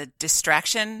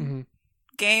distraction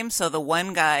game. So the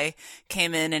one guy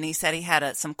came in and he said he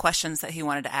had some questions that he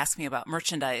wanted to ask me about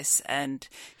merchandise. And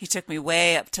he took me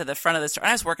way up to the front of the store.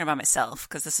 And I was working by myself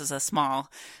because this is a small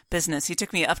business. He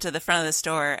took me up to the front of the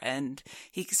store and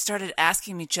he started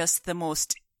asking me just the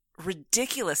most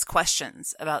ridiculous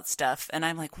questions about stuff. And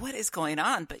I'm like, what is going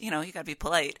on? But, you know, you got to be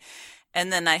polite.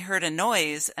 And then I heard a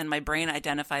noise and my brain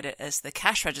identified it as the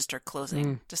cash register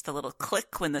closing, just a little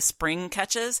click when the spring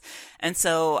catches. And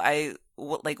so I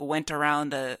went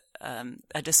around a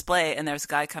display and there's a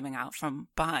guy coming out from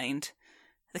behind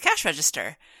the cash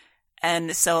register.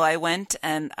 And so I went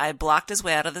and I blocked his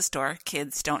way out of the store.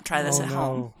 Kids, don't try this at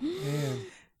home. Man.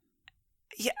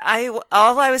 Yeah,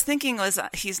 all I was thinking was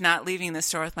he's not leaving the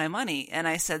store with my money. And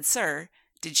I said, "Sir,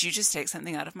 did you just take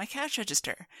something out of my cash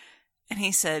register?" And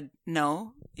he said,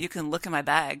 "No, you can look in my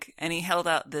bag." And he held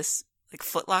out this like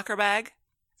Foot Locker bag.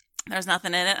 There's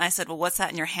nothing in it. And I said, "Well, what's that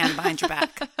in your hand behind your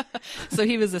back?" So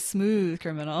he was a smooth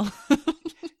criminal.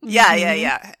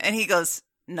 Yeah. And he goes,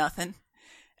 "Nothing."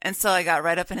 And so I got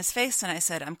right up in his face and I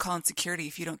said, "I'm calling security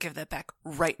if you don't give that back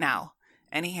right now."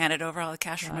 And he handed over all the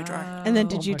cash from my drawer. And then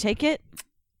did you take it?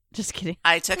 Just kidding.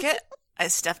 I took it. I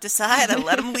stepped aside. I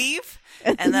let him leave.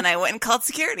 And then I went and called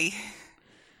security.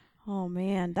 Oh,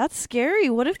 man. That's scary.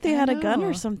 What if they had a gun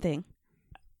or something?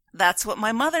 That's what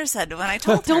my mother said when I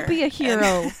told her. Don't be a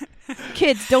hero.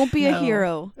 Kids, don't be a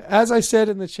hero. As I said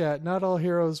in the chat, not all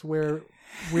heroes wear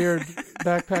weird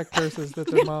backpack purses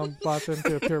that their mom bought them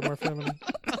to appear more feminine.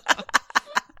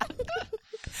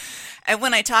 And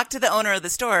when I talked to the owner of the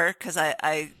store, because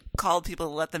I called people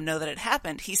to let them know that it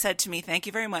happened, he said to me, "Thank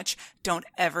you very much. Don't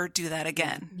ever do that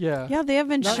again." Yeah. Yeah, they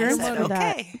have insurance for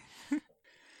that. Okay.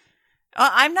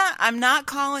 I'm not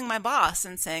calling my boss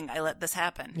and saying I let this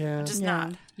happen. Yeah. I'm just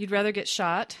not. You'd rather get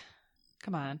shot?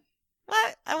 Come on.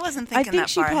 What? I wasn't thinking that far I think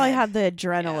she probably ahead. had the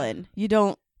adrenaline.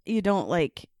 Yeah. You don't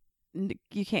like,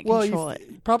 you can't control it.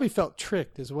 You probably felt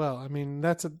tricked as well. I mean,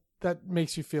 that's that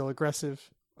makes you feel aggressive,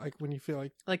 like when you feel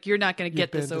like you're not going to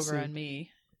get this over on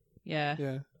me. Yeah.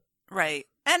 Yeah. Right.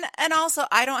 And also,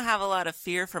 I don't have a lot of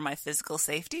fear for my physical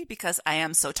safety because I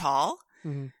am so tall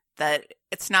that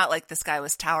it's not like this guy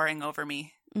was towering over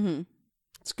me. Mm-hmm.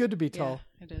 It's good to be tall.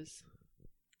 Yeah, it is.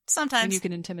 Sometimes. And you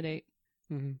can intimidate.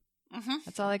 Mm-hmm. Mm-hmm.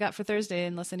 That's all I got for Thursday,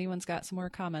 unless anyone's got some more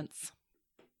comments.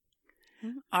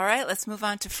 All right, let's move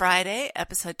on to Friday,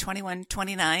 episode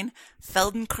 2129.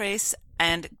 Feldenkrais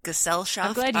and Gesellschaft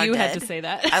I'm glad are you dead. had to say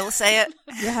that. I will say it.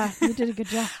 Yeah, you did a good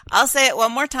job. I'll say it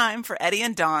one more time for Eddie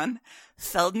and Dawn.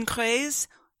 Feldenkrais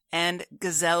and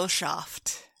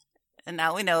Gesellschaft. And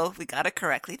now we know we got it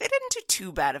correctly. They didn't do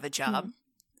too bad of a job.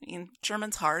 I mean,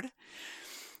 German's hard.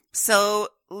 So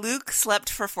Luke slept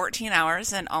for 14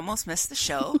 hours and almost missed the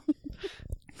show.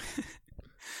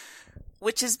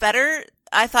 Which is better.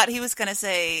 I thought he was going to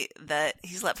say that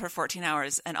he slept for 14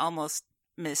 hours and almost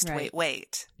missed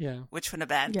wait. Yeah. Which was a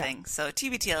bad thing. So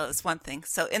TBTL is one thing.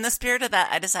 So in the spirit of that,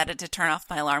 I decided to turn off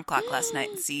my alarm clock last night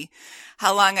and see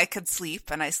how long I could sleep.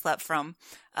 And I slept from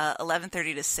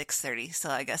 11:30 to 6:30. So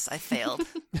I guess I failed.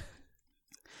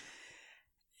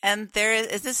 And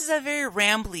this is a very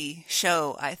rambly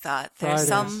show, I thought. There's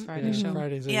some Friday show.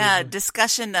 Fridays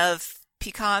discussion of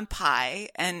pecan pie,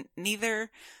 and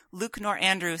neither Luke nor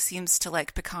Andrew seems to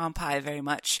like pecan pie very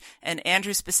much. And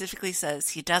Andrew specifically says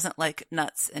he doesn't like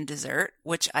nuts in dessert,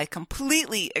 which I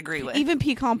completely agree with. Even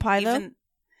pecan pie, though?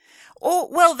 Oh,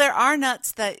 well, there are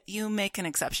nuts that you make an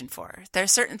exception for. There are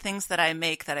certain things that I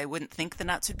make that I wouldn't think the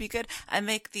nuts would be good. I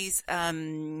make these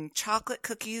chocolate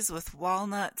cookies with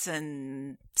walnuts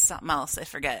and something else, I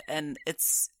forget. And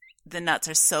the nuts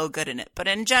are so good in it. But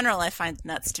in general, I find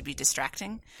nuts to be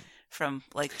distracting from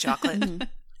like chocolate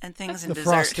and things in the dessert.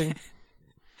 Frosting.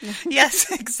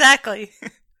 Yes, exactly.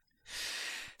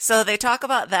 So they talk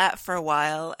about that for a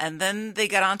while, and then they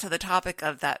get onto the topic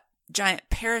of that giant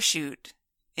parachute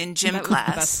in gym that class.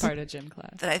 Was the best part of gym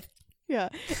class. Yeah,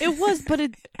 it was, but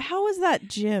how was that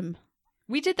gym?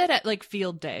 We did that at like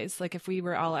field days, like if we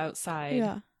were all outside.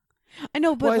 Yeah, I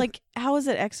know, but how is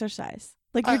it exercise?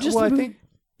 Like you're just. I think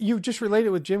you just relate it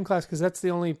with gym class because that's the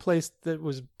only place that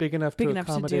was big enough to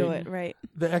accommodate to do it, right?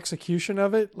 The execution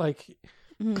of it, like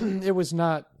it was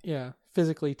not,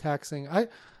 physically taxing.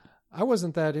 I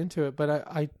wasn't that into it, but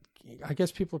I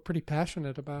guess people are pretty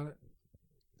passionate about it.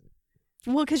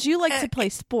 Well, because you like to play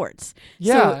sports.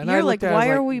 Yeah, so and you're like, why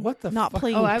are we what the not fuck?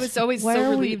 playing? Oh, I was always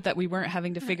so relieved that we weren't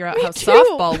having to figure out Me how too.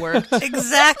 softball worked.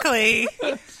 Exactly.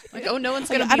 Like, oh, no one's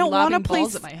going to be I don't lobbing wanna play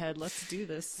balls at my head. Let's do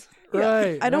this.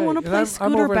 Right. I don't want to play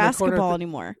scooter basketball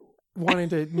anymore. Wanting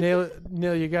to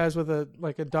nail you guys with a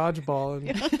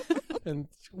dodgeball and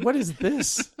what is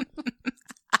this?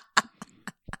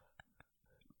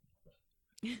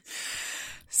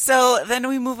 So then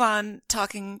we move on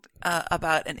talking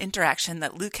about an interaction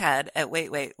that Luke had at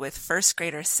Wait Wait with first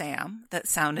grader Sam that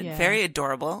sounded very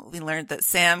adorable. We learned that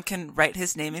Sam can write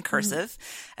his name in cursive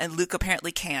and Luke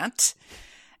apparently can't.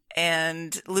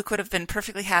 And Luke would have been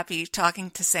perfectly happy talking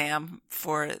to Sam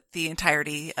for the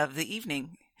entirety of the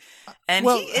evening. And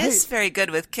he is very good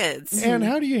with kids. And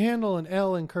how do you handle an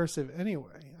L in cursive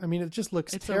anyway? I mean, it just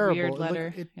looks terrible. It's a weird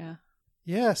letter.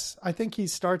 Yes, I think he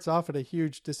starts off at a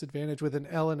huge disadvantage with an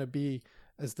L and a B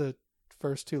as the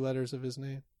first two letters of his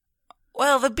name.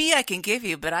 Well, the B I can give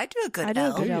you, but I do a good L. I do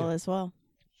a good L as well.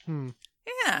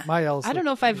 Yeah. My L's I don't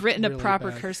know if I've written really a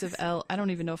proper bad. cursive L. I don't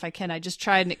even know if I can. I just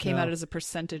tried and it came out as a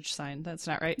percentage sign. That's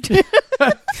not right.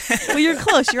 Well, you're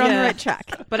close. You're on the right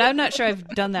track. But I'm not sure I've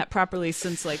done that properly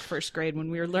since like first grade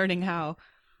when we were learning how.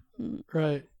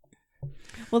 Right.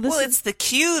 Well, it's the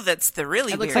Q that's the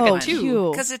really weird like a one. two.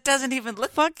 Because it doesn't even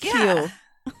look... Fuck Q.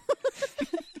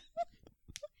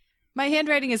 My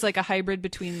handwriting is like a hybrid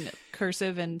between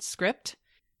cursive and script.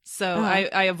 So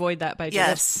I avoid that by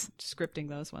just scripting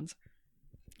those ones.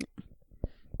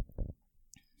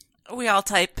 We all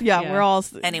type. Yeah, we're all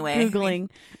anyway Googling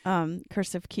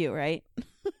cursive Q, right?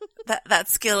 That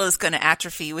skill is going to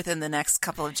atrophy within the next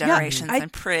couple of generations, I'm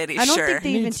pretty sure. I don't think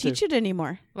they even teach it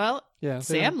anymore. Well,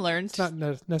 Sam learned. It's not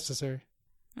necessary.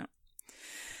 No.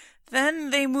 Then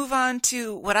they move on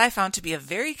to what I found to be a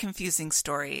very confusing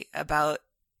story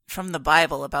from the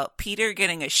Bible about Peter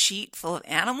getting a sheet full of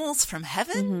animals from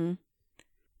heaven. Mm-hmm.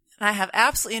 And I have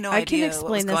absolutely no I idea can explain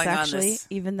what was this going actually, on this.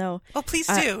 even though... Oh, please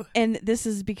do. And this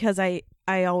is because I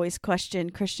always question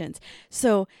Christians.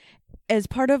 So as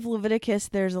part of Leviticus,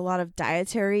 there's a lot of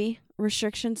dietary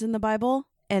restrictions in the Bible.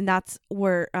 And that's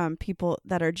where people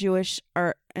that are Jewish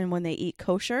are, and when they eat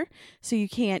kosher. So you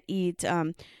can't eat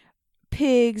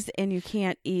pigs and you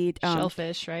can't eat...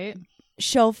 shellfish, right?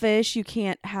 Shellfish. You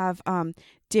can't have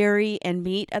dairy and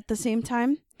meat at the same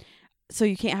time. so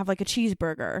you can't have like a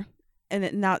cheeseburger,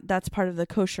 and that's part of the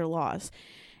kosher laws.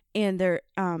 And they're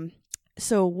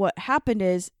so what happened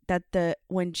is that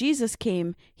when Jesus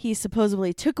came, he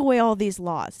supposedly took away all these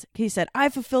laws. He said, I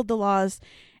fulfilled the laws,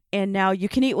 and now you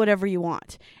can eat whatever you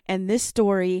want. And this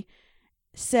story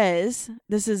says,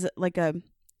 this is like a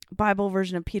Bible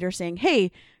version of Peter saying,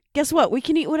 hey, guess what? We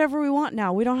can eat whatever we want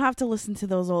now. We don't have to listen to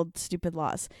those old stupid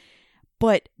laws.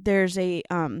 But there's a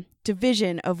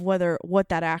division of what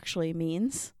that actually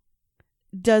means.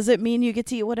 Does it mean you get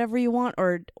to eat whatever you want,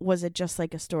 or was it just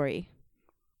like a story?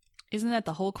 Isn't that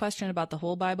the whole question about the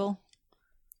whole Bible?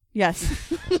 Yes.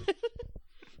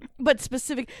 But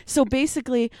specific. So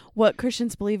basically what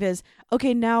Christians believe is,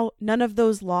 okay, now none of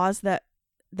those laws that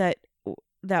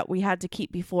we had to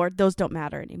keep before, those don't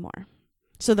matter anymore.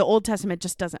 So the Old Testament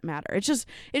just doesn't matter. It's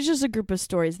just a group of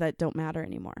stories that don't matter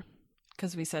anymore.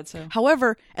 Because we said so.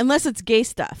 However, unless it's gay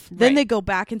stuff, then they go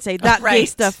back and say that gay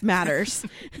stuff matters.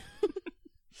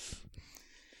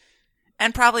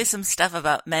 And probably some stuff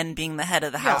about men being the head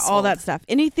of the household. All that stuff.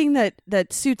 Anything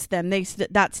that suits them,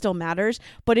 that still matters.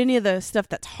 But any of the stuff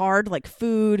that's hard, like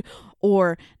food,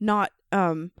 or not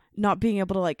being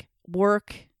able to like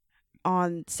work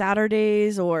on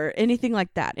Saturdays or anything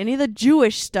like that, any of the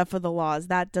Jewish stuff of the laws,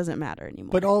 that doesn't matter anymore.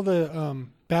 But all the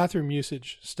bathroom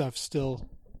usage stuff still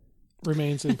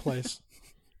remains in place.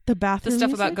 The bathroom, the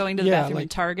stuff about going to the bathroom like, in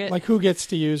Target, like who gets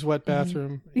to use what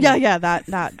bathroom? Yeah, that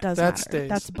does that matter. Stays.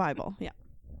 That's Bible. Yeah.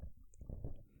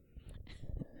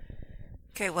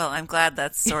 Okay, well, I'm glad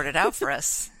that's sorted out for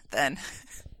us then.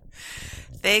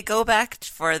 They go back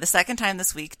for the second time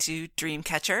this week to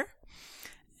Dreamcatcher,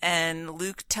 and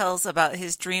Luke tells about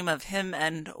his dream of him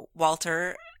and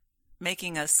Walter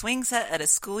making a swing set at a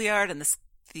schoolyard, and the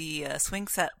swing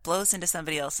set blows into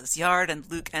somebody else's yard,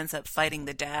 and Luke ends up fighting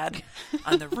the dad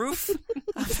on the roof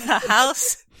of the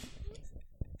house.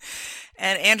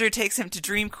 And Andrew takes him to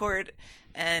Dream Court,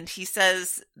 and he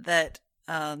says that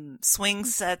swing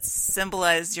sets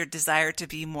symbolize your desire to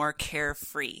be more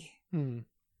carefree.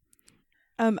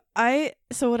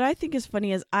 So what I think is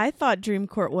funny is I thought Dream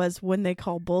Court was when they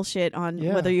call bullshit on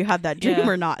whether you had that dream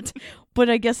or not. But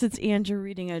I guess it's Andrew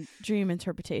reading a dream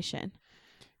interpretation.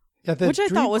 Yeah, which I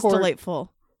thought was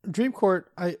delightful. Dream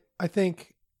Court, I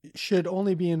think, should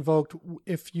only be invoked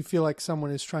if you feel like someone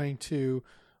is trying to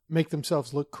make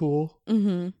themselves look cool.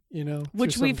 Mm-hmm. You know,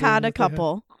 which we've had a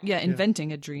couple. Yeah,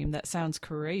 inventing a dream. That sounds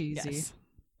crazy. Yes.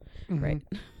 Mm-hmm. Right.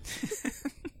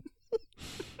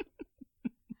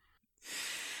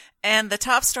 And the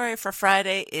top story for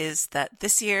Friday is that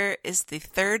this year is the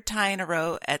third tie in a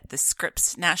row at the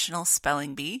Scripps National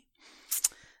Spelling Bee,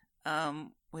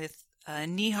 with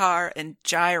Nihar and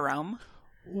Jairam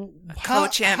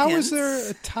co-champions. How is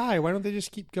there a tie? Why don't they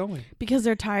just keep going? Because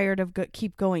they're tired of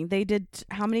keep going. They did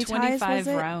how many 25 ties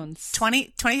was rounds.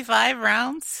 25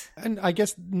 rounds? And I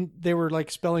guess they were like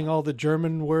spelling all the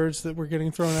German words that were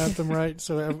getting thrown at them, right?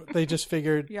 So they just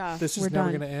figured this is never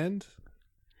going to end.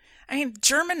 I mean,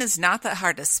 German is not that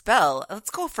hard to spell. Let's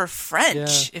go for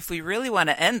French if we really want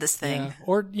to end this thing. Yeah.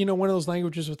 Or, one of those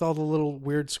languages with all the little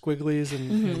weird squigglies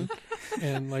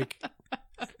and like,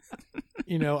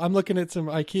 I'm looking at some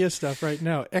IKEA stuff right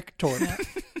now.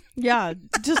 Ektorp. Yeah,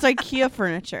 just IKEA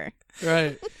furniture.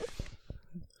 Right.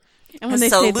 And when they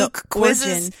say the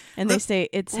origin, and they say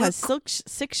it has 6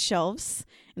 shelves,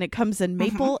 and it comes in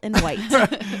maple and white.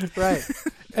 Right.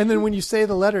 And then when you say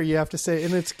the letter, you have to say,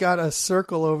 and it's got a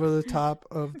circle over the top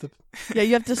of the... Yeah,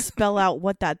 you have to spell out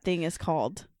what that thing is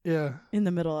called. Yeah. In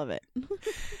the middle of it.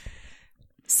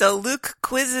 So Luke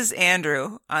quizzes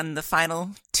Andrew on the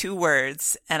final 2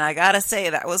 words, and I gotta say,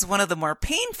 that was one of the more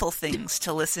painful things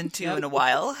to listen to in a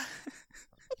while.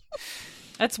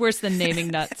 That's worse than naming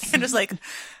nuts. And just like,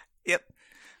 yep.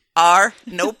 R,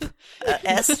 nope.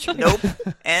 S, nope.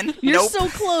 N, You're nope.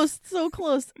 so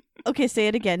close. Okay, say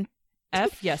it again.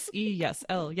 F, yes. E, yes.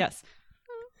 L, yes.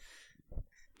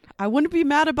 I wouldn't be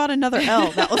mad about another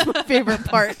L. That was my favorite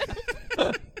part.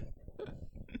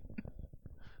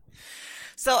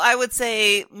 So I would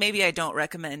say maybe I don't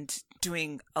recommend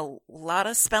doing a lot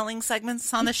of spelling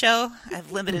segments on the show. I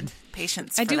have limited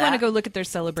patience for I do that. want to go look at their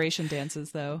celebration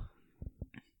dances, though.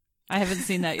 I haven't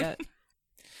seen that yet.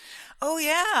 Oh,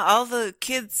 yeah. All the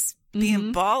kids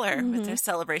being baller with their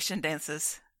celebration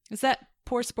dances. Is that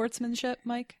poor sportsmanship,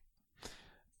 Mike?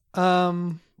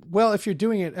 Well, if you're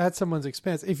doing it at someone's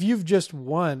expense, if you've just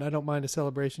won, I don't mind a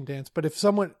celebration dance. But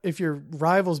if your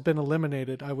rival's been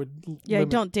eliminated, I would. Yeah,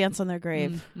 don't dance on their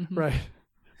grave. Mm-hmm. Right.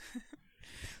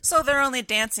 So they're only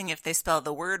dancing if they spell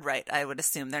the word right, I would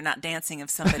assume. They're not dancing if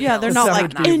somebody Yeah, else they're not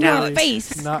like That would be in your really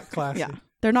face. Not classy. Yeah,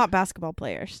 they're not basketball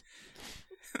players.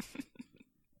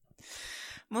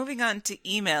 moving on to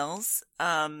emails.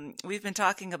 We've been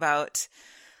talking about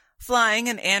flying,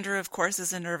 and Andrew, of course,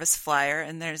 is a nervous flyer.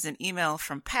 And there's an email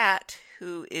from Pat,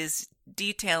 who is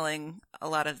detailing a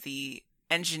lot of the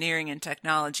engineering and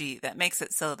technology that makes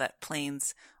it so that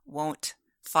planes won't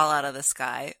fall out of the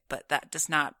sky. But that does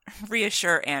not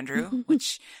reassure Andrew,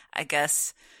 which I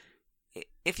guess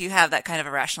if you have that kind of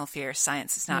irrational fear,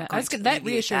 science is not going to that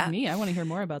reassured me. I want to hear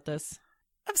more about this.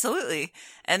 Absolutely.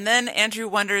 And then Andrew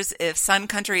wonders if Sun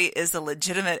Country is a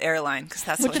legitimate airline, because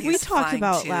that's what he's we talked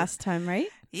about to. Last time, right?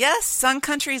 Yes, Sun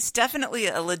Country is definitely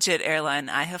a legit airline.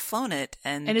 I have flown it,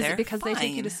 and is it because fine. they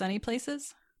take you to sunny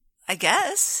places? I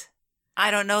guess.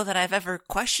 I don't know that I've ever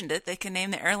questioned it. They can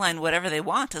name the airline whatever they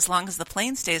want as long as the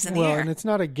plane stays in the air. Well, and it's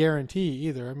not a guarantee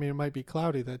either. I mean, it might be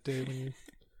cloudy that day when you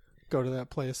go to that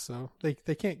place, so they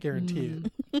can't guarantee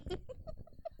it.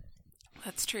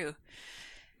 That's true.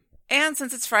 And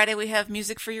since it's Friday, we have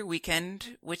music for your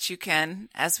weekend, which you can,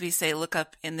 as we say, look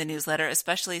up in the newsletter,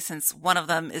 especially since one of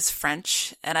them is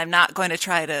French, and I'm not going to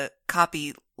try to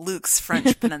copy Luke's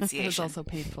French pronunciation. It was also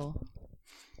painful.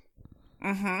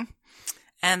 Mm-hmm.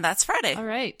 And that's Friday. All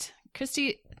right.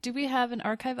 Christy, do we have an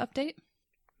archive update?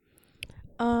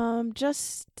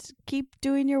 Just keep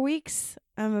doing your weeks.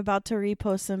 I'm about to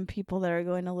repost some people that are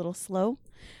going a little slow.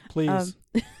 Please.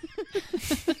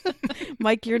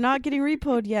 Mike, you're not getting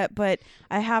repoed yet, but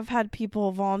I have had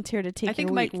people volunteer to take your week. I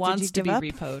think Mike wants to be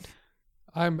repoed.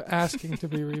 I'm asking to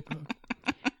be repoed.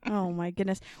 Oh my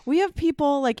goodness. We have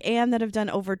people like Anne that have done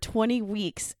over 20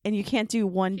 weeks and you can't do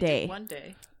one day. One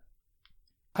day.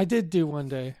 I did do one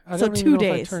day. I So don't 2 even know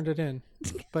days. if I turned it in.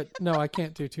 But no, I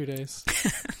can't do 2 days.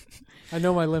 I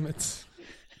know my limits.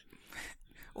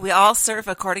 We all serve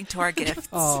according to our gifts.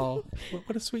 Oh,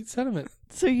 what a sweet sentiment.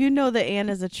 So you know that Anne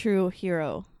is a true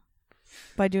hero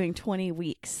by doing 20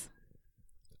 weeks.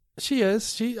 She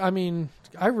is. I mean,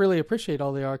 I really appreciate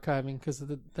all the archiving because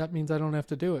that means I don't have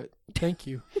to do it. Thank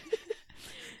you.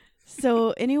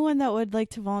 So anyone that would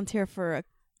like to volunteer for a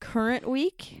current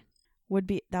week would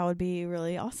be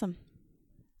really awesome.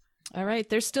 All right.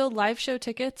 There's still live show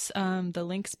tickets. The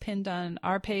link's pinned on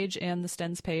our page and the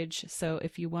Stens page. So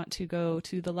if you want to go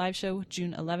to the live show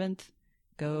June 11th,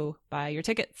 go buy your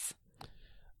tickets.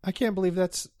 I can't believe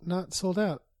that's not sold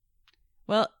out.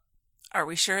 Well, are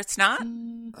we sure it's not?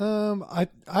 I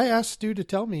asked Stu to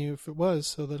tell me if it was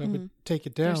so that I would take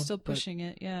it down. They're still pushing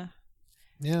it, yeah.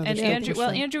 Yeah, and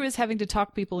Andrew is having to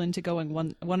talk people into going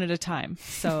one at a time.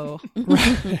 So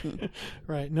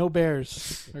right. No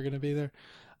bears are going to be there.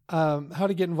 How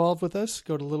to get involved with us?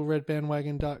 Go to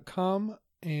littleredbandwagon.com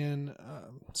and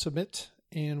submit,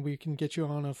 and we can get you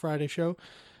on a Friday show.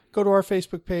 Go to our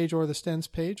Facebook page or the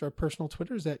Stens page. Our personal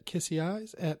Twitter is at Kissy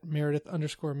Eyes, at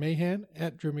Meredith_Mahan,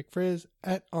 at Drew McFrizz,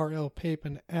 at RL Pape,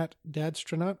 and at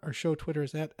Dadstronaut. Our show Twitter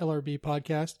is at LRB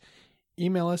Podcast.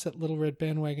 Email us at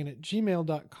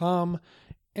littleredbandwagon@gmail.com.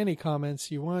 Any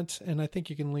comments you want, and I think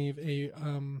you can leave a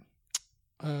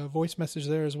voice message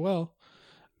there as well.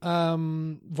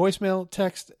 Voicemail,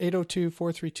 text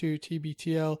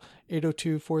 802-432-TBTL,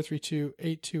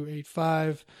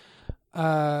 802-432-8285.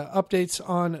 Updates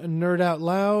on Nerd Out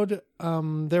Loud.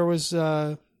 There was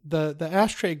the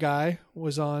ashtray guy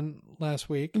was on last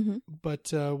week,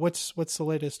 but what's the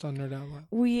latest on Nerd Out Loud?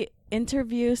 We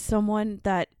interview someone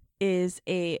that is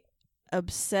a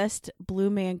obsessed Blue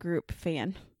Man Group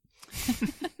fan.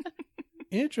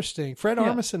 Interesting. Fred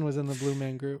Armisen was in the Blue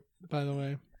Man Group, by the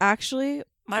way. Actually,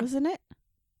 was in it?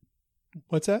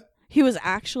 What's that? He was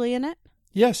actually in it?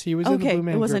 Yes, he was in the Blue Man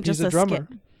Group. It wasn't Group. Just He's a drummer.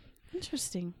 Skit.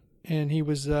 Interesting. And he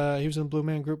was in Blue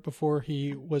Man Group before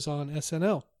he was on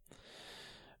SNL.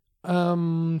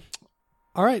 All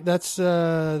right, that's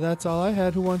all I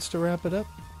had. Who wants to wrap it up?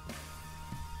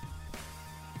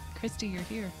 Christy, you're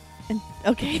here.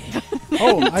 Okay.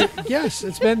 Yes,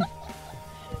 it's been.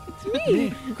 It's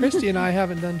me. Christy and I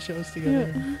haven't done shows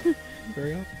together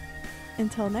very often.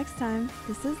 Until next time,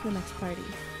 this is The Next Party.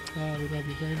 We love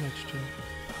you very much, Joe.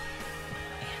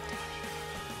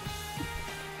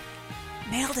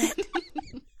 Nailed it.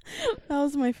 That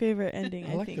was my favorite ending,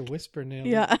 I like think. the whisper nailed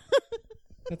it.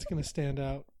 That's going to stand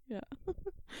out. Yeah.